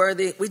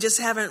unworthy. We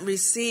just haven't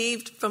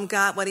received from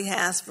God what he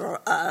has for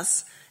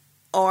us.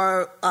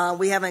 or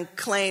we haven't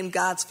claimed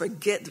God's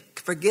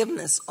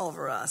forgiveness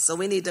over us. So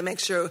we need to make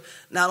sure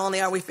not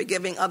only are we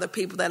forgiving other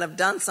people that have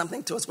done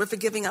something to us, we're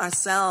forgiving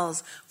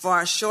ourselves for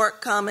our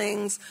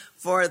shortcomings,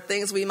 for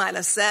things we might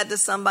have said to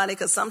somebody,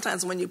 because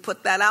sometimes when you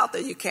put that out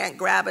there, you can't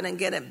grab it and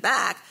get it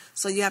back.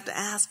 So you have to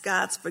ask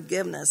God's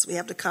forgiveness. We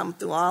have to come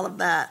through all of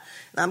that.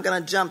 And I'm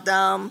going to jump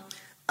down.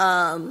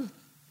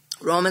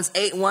 Romans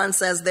 8:1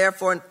 says,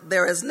 therefore,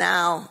 there is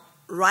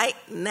right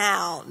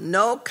now,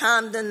 no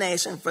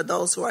condemnation for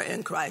those who are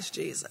in Christ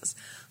Jesus.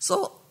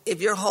 So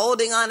if you're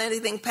holding on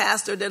anything,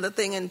 Pastor did a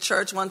thing in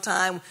church one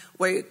time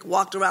where he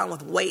walked around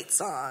with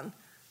weights on,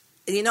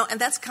 and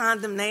that's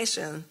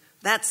condemnation.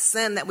 That's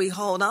sin that we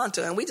hold on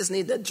to. And we just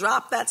need to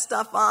drop that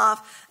stuff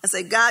off and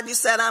say, God, you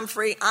said I'm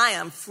free. I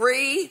am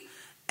free.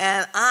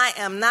 And I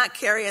am not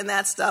carrying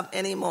that stuff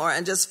anymore.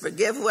 And just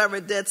forgive whoever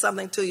did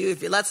something to you.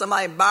 If you let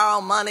somebody borrow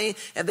money,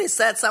 if they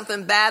said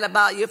something bad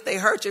about you, if they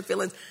hurt your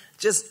feelings,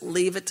 just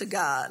leave it to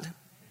God.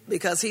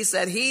 Because he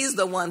said he's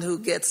the one who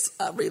gets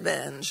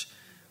revenge.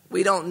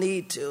 We don't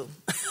need to.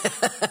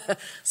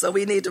 So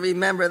we need to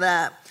remember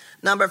that.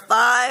 Number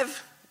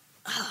 5,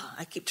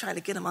 I keep trying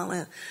to get them all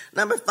in.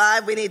 Number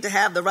 5, we need to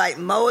have the right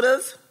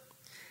motive.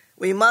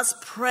 We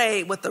must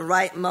pray with the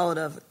right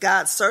motive.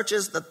 God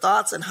searches the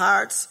thoughts and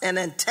hearts and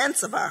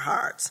intents of our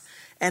hearts,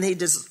 and he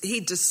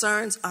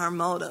discerns our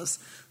motives.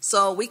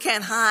 So we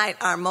can't hide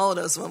our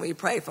motives when we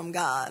pray from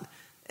God.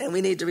 And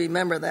we need to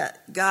remember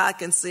that God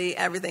can see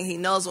everything. He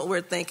knows what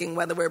we're thinking,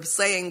 whether we're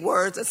saying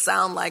words that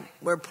sound like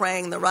we're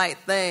praying the right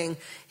thing.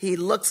 He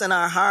looks in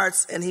our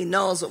hearts and he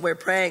knows what we're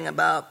praying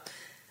about.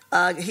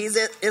 He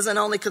isn't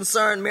only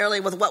concerned merely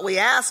with what we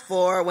ask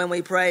for when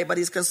we pray, but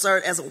he's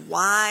concerned as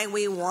why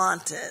we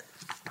want it.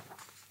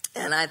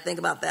 And I think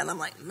about that and I'm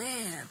like,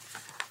 man,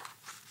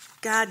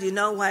 God, you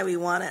know why we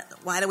want it.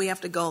 Why do we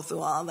have to go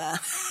through all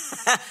that?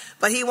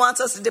 But he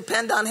wants us to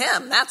depend on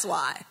him. That's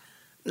why.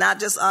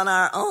 Not just on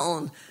our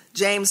own.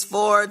 James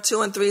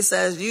 4:2-3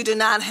 says, you do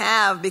not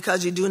have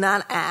because you do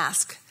not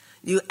ask.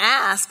 You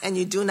ask and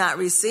you do not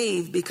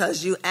receive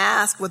because you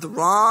ask with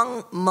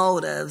wrong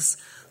motives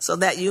so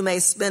that you may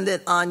spend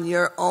it on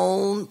your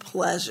own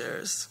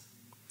pleasures.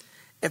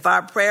 If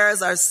our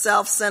prayers are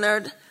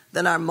self-centered,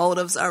 then our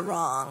motives are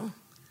wrong.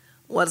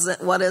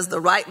 What is the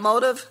right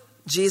motive?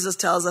 Jesus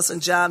tells us in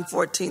John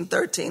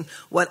 14:13,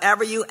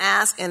 whatever you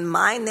ask in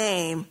my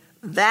name,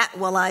 that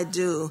will I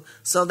do,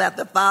 so that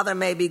the Father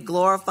may be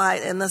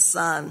glorified in the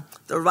Son.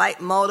 The right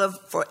motive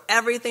for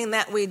everything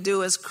that we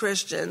do as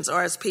Christians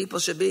or as people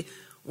should be,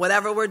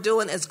 whatever we're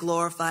doing is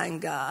glorifying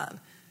God.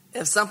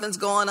 If something's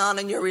going on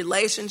in your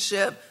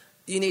relationship,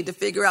 you need to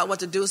figure out what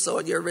to do so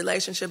your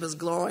relationship is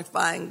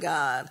glorifying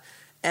God.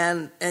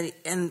 And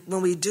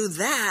when we do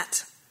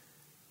that,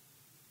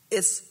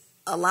 it's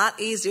a lot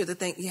easier to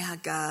think, yeah,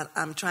 God,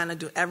 I'm trying to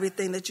do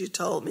everything that you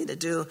told me to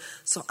do,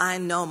 so I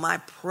know my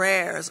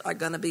prayers are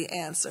going to be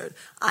answered.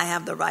 I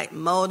have the right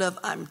motive.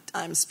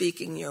 I'm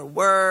speaking your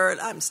word.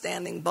 I'm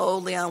standing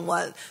boldly on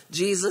what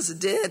Jesus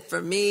did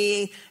for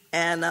me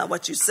and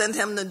what you sent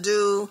him to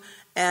do.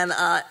 And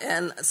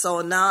so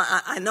now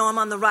I know I'm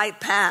on the right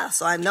path,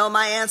 so I know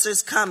my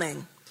answer's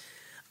coming.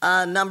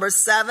 Number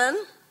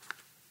 7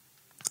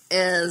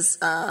 is,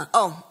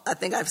 I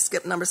think I've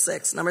skipped number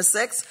 6. Number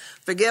 6,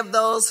 forgive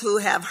those who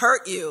have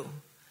hurt you.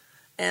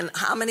 And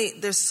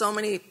there's so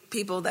many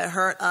people that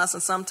hurt us,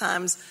 and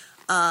sometimes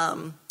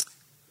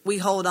we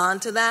hold on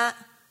to that,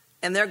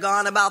 and they're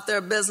gone about their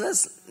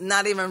business,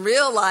 not even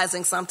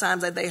realizing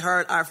sometimes that they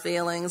hurt our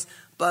feelings,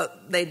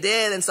 but they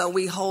did, and so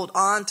we hold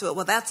on to it.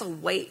 Well, that's a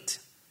weight.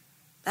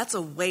 That's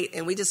a weight,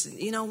 and we just,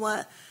 you know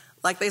what?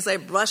 Like they say,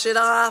 brush it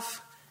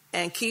off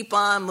and keep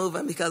on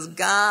moving, because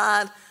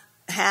God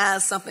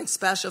has something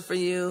special for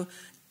you.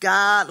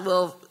 God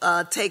will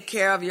take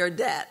care of your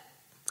debt.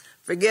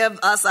 Forgive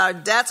us our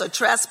debts or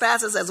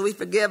trespasses as we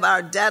forgive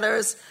our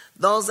debtors,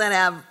 those that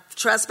have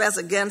trespassed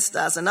against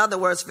us. In other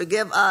words,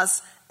 forgive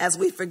us as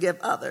we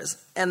forgive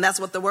others. And that's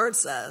what the word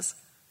says.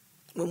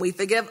 When we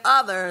forgive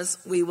others,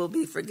 we will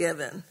be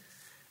forgiven.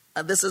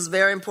 This is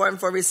very important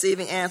for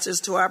receiving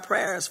answers to our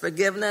prayers.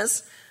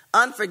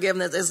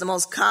 Unforgiveness is the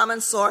most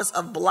common source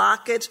of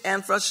blockage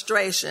and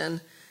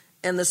frustration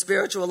in the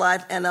spiritual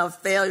life and of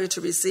failure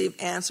to receive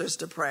answers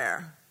to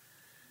prayer.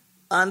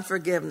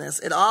 Unforgiveness.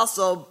 It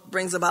also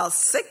brings about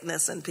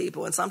sickness in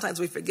people, and sometimes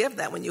we forgive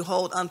that. When you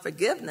hold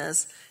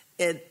unforgiveness,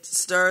 it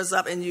stirs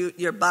up in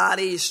your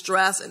body,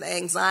 stress and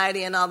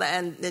anxiety and all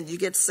that, and then you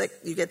get sick.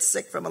 You get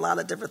sick from a lot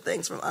of different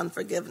things from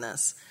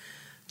unforgiveness.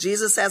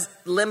 Jesus has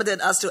limited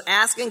us to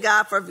asking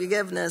God for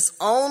forgiveness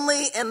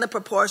only in the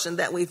proportion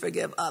that we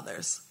forgive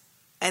others,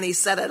 and he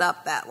set it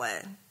up that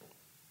way.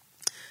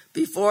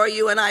 Before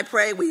you and I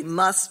pray, we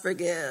must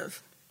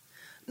forgive.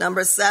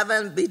 Number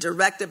 7, be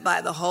directed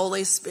by the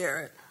Holy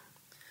Spirit.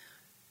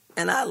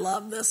 And I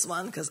love this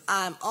one because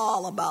I'm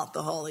all about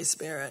the Holy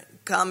Spirit.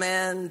 Come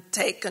in,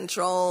 take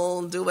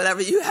control, do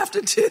whatever you have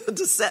to do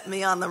to set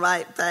me on the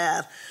right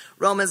path.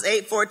 Romans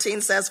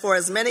 8:14 says, for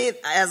as many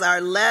as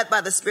are led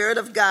by the Spirit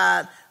of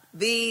God,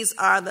 these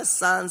are the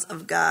sons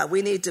of God.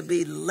 We need to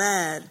be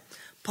led.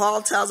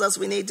 Paul tells us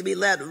we need to be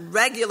led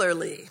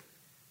regularly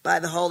by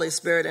the Holy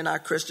Spirit in our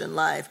Christian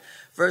life.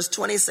 Verse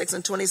 26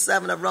 and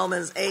 27 of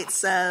Romans 8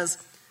 says,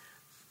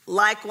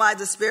 likewise,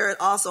 the Spirit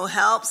also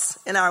helps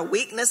in our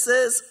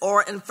weaknesses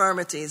or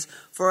infirmities,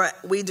 for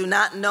we do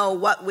not know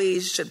what we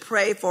should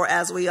pray for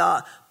as we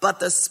ought, but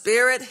the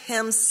Spirit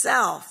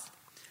himself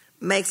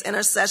makes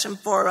intercession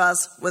for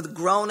us with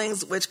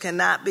groanings which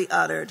cannot be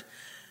uttered.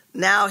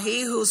 Now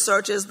he who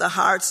searches the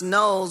hearts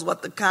knows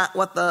what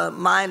the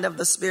mind of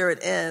the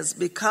Spirit is,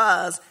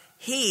 because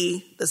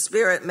he, the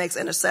Spirit, makes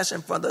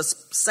intercession for the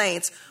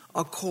saints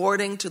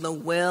according to the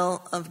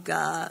will of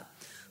God.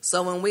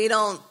 So when we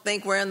don't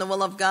think we're in the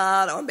will of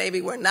God, or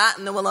maybe we're not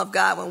in the will of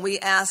God, when we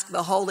ask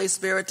the Holy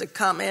Spirit to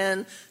come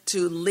in,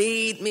 to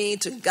lead me,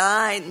 to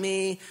guide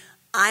me,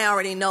 I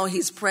already know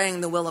he's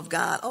praying the will of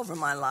God over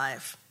my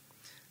life.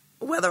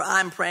 Whether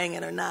I'm praying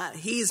it or not,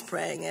 he's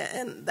praying it.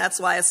 And that's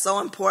why it's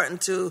so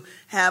important to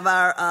have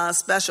our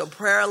special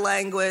prayer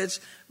language,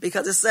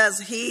 because it says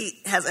he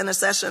has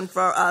intercession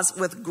for us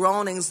with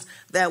groanings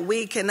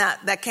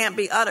that can't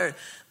be uttered.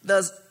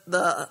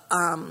 The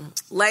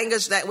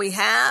language that we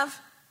have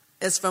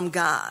is from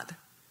God.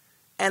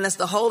 And it's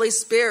the Holy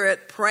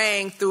Spirit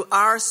praying through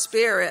our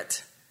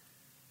spirit.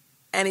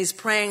 And he's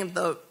praying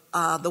the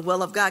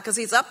will of God, because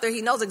he's up there.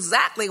 He knows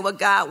exactly what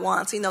God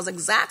wants. He knows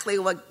exactly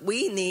what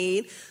we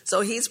need.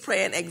 So he's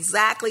praying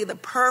exactly the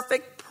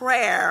perfect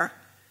prayer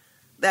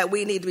that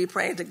we need to be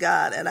praying to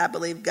God. And I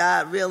believe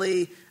God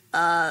really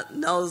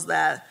knows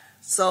that.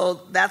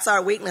 So that's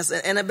our weakness,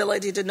 an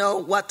inability to know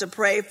what to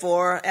pray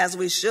for as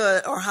we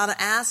should, or how to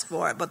ask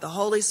for it. But the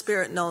Holy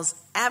Spirit knows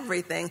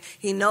everything.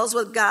 He knows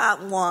what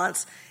God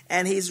wants,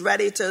 and he's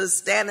ready to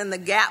stand in the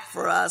gap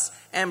for us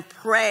and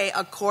pray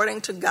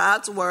according to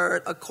God's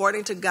word,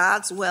 according to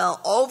God's will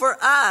over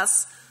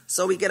us,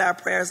 so we get our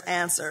prayers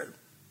answered.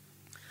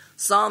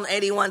 Psalm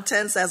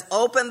 81:10 says,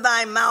 open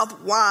thy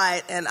mouth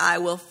wide and I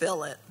will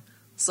fill it.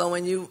 So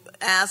when you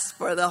ask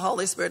for the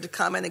Holy Spirit to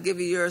come in and give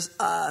you your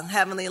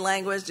heavenly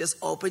language, just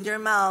open your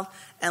mouth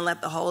and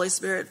let the Holy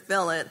Spirit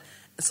fill it.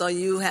 So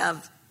you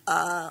have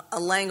a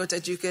language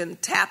that you can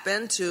tap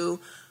into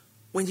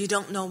when you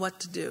don't know what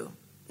to do.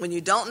 When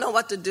you don't know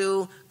what to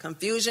do,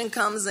 confusion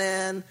comes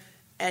in,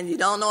 and you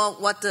don't know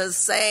what to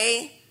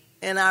say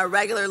in our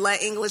regular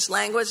English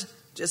language,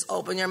 just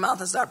open your mouth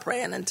and start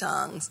praying in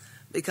tongues,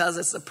 because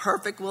it's the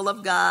perfect will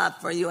of God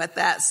for you at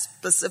that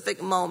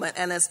specific moment.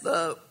 And it's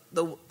not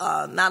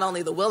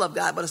only the will of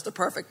God, but it's the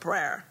perfect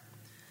prayer.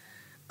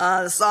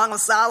 The Song of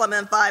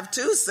Solomon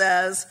 5:2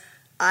 says,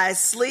 I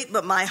sleep,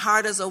 but my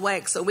heart is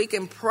awake. So we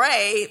can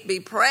be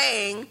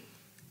praying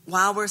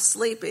while we're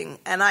sleeping.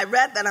 And I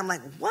read that, I'm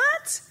like,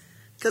 what?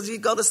 Because you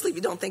go to sleep,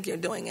 you don't think you're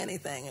doing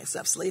anything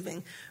except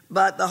sleeping.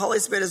 But the Holy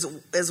Spirit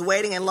is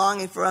waiting and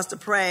longing for us to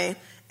pray.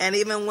 And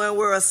even when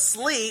we're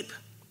asleep,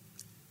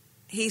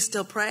 he's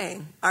still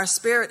praying. Our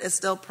spirit is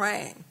still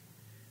praying.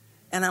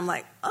 And I'm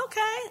like,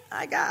 okay,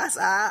 I guess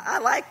I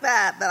like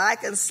that I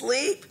can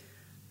sleep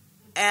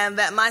and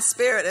that my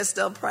spirit is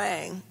still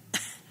praying.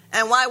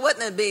 And why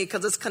wouldn't it be?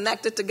 Because it's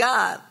connected to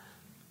God.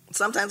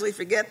 Sometimes we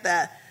forget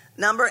that.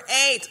 Number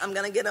 8, I'm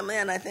going to get them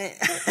in, I think.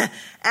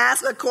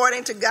 Ask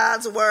according to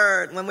God's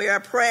word. When we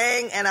are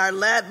praying and are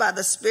led by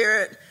the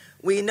Spirit,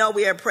 we know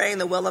we are praying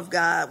the will of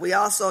God. We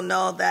also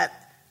know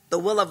that the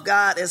will of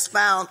God is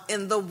found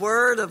in the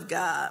word of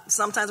God.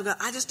 Sometimes we go,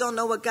 I just don't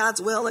know what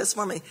God's will is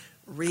for me.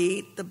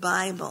 Read the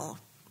Bible.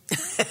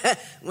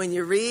 When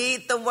you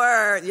read the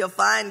word, you'll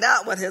find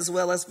out what his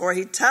will is for.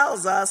 He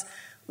tells us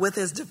with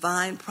his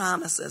divine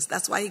promises.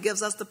 That's why he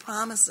gives us the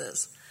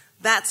promises.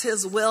 That's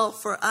his will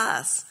for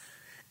us.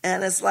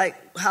 And it's like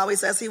how he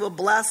says he will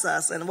bless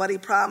us and what he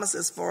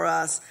promises for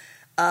us.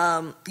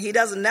 He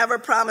doesn't never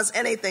promise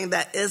anything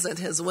that isn't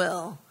his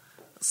will.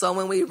 So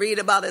when we read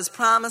about his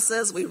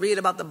promises, we read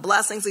about the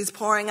blessings he's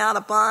pouring out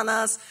upon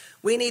us,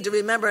 we need to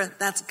remember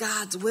that's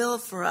God's will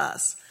for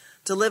us.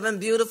 To live in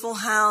beautiful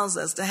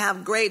houses, to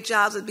have great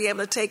jobs, to be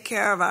able to take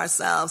care of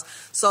ourselves.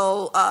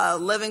 So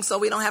living so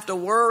we don't have to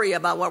worry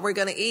about what we're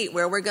going to eat,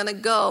 where we're going to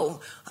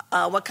go,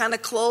 what kind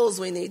of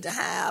clothes we need to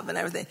have and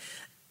everything.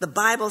 The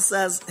Bible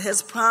says,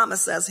 his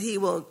promise says he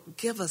will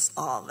give us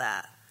all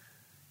that.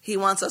 He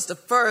wants us to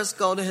first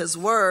go to his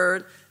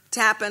word,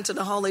 tap into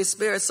the Holy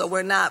Spirit so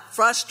we're not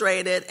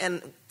frustrated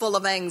and full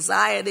of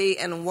anxiety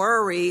and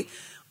worry.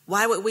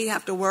 Why would we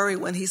have to worry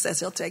when he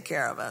says he'll take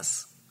care of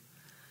us?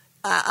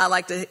 I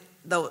like to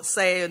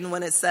say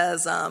when it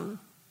says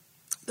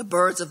the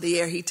birds of the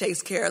air, he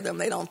takes care of them.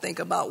 They don't think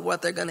about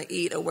what they're going to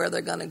eat or where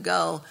they're going to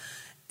go.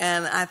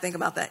 And I think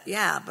about that,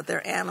 yeah, but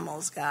they're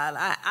animals, God.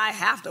 I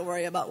have to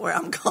worry about where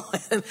I'm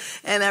going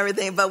and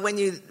everything. But when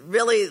you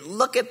really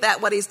look at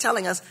that, what he's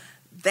telling us,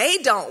 they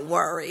don't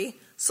worry.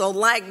 So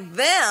like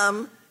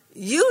them,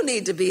 you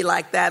need to be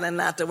like that and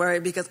not to worry,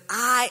 because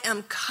I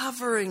am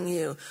covering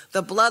you.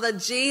 The blood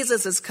of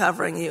Jesus is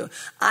covering you.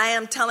 I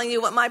am telling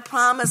you what my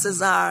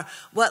promises are,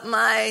 what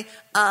my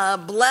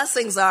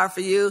blessings are for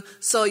you,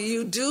 so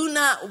you do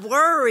not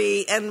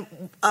worry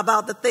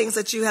about the things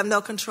that you have no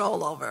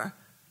control over.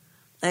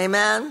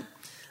 Amen.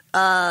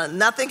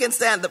 Nothing can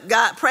stand.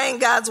 Praying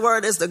God's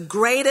word is the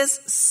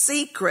greatest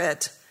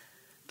secret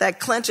that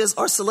clinches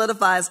or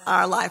solidifies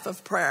our life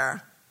of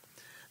prayer.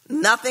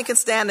 Nothing can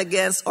stand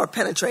against or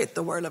penetrate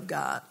the word of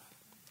God.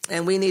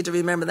 And we need to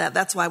remember that.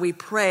 That's why we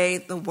pray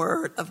the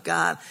word of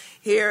God.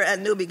 Here at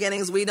New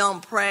Beginnings, we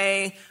don't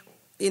pray,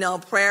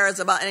 prayers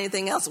about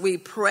anything else. We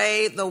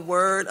pray the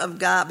word of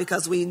God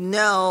because we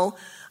know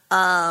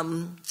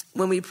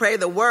when we pray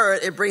the word,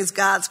 it brings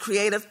God's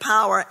creative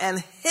power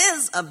and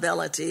his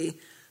ability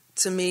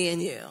to me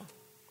and you.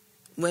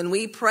 When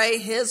we pray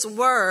his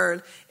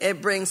word,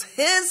 it brings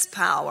his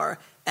power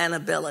and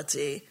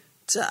ability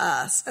to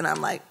us. And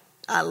I'm like,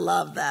 I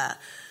love that.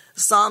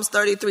 Psalms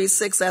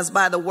 33:6 says,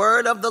 by the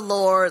word of the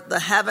Lord, the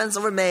heavens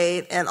were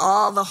made, and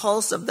all the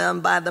hosts of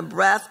them by the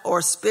breath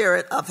or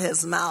spirit of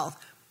his mouth.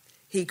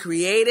 He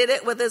created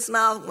it with his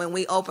mouth. When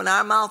we open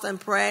our mouth and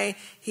pray,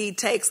 he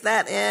takes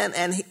that in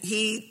and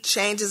he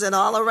changes it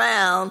all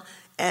around,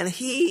 and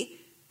he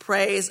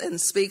prays and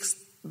speaks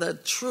the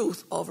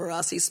truth over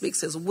us. He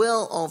speaks his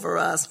will over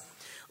us.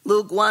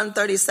 Luke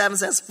 1:37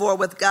 says, for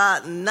with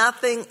God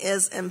nothing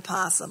is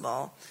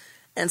impossible.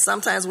 And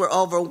sometimes we're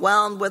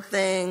overwhelmed with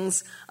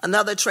things.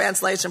 Another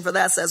translation for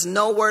that says,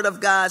 no word of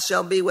God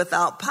shall be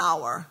without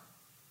power.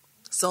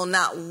 So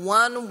not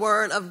one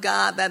word of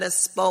God that is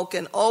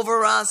spoken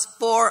over us,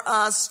 for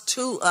us,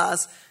 to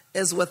us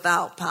is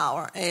without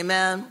power.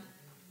 Amen.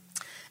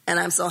 And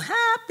I'm so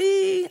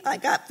happy I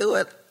got through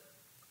it.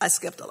 I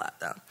skipped a lot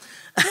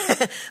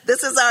though.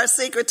 This is our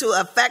secret to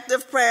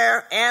effective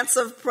prayer,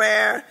 answered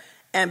prayer,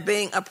 and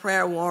being a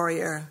prayer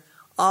warrior.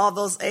 All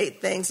those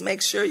 8 things,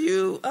 make sure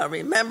you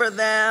remember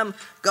them,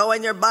 go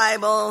in your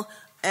Bible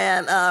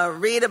and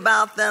read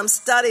about them,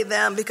 study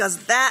them,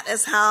 because that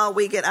is how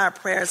we get our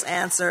prayers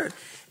answered.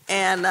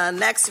 And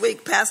next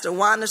week, Pastor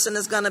Wanderson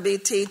is going to be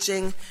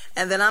teaching,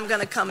 and then I'm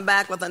going to come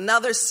back with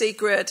another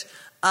secret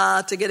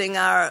to getting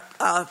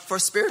for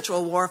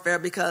spiritual warfare,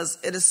 because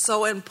it is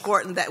so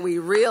important that we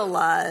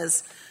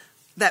realize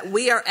that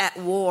we are at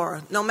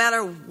war, no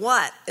matter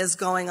what is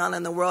going on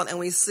in the world, and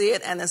we see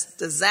it, and it's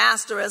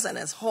disastrous, and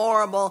it's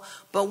horrible,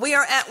 but we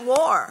are at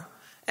war,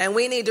 and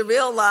we need to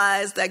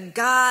realize that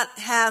God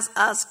has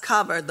us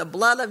covered. The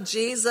blood of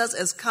Jesus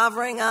is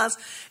covering us,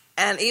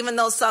 and even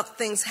though some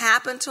things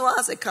happen to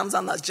us, it comes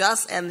on the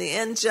just and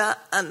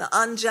the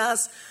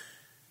unjust,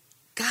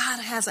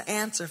 God has an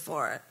answer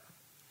for it.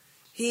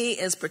 He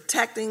is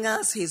protecting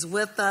us. He's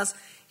with us.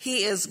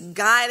 He is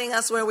guiding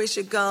us where we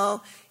should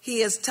go.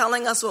 He is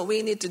telling us what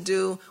we need to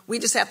do. We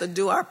just have to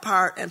do our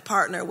part and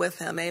partner with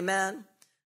him. Amen.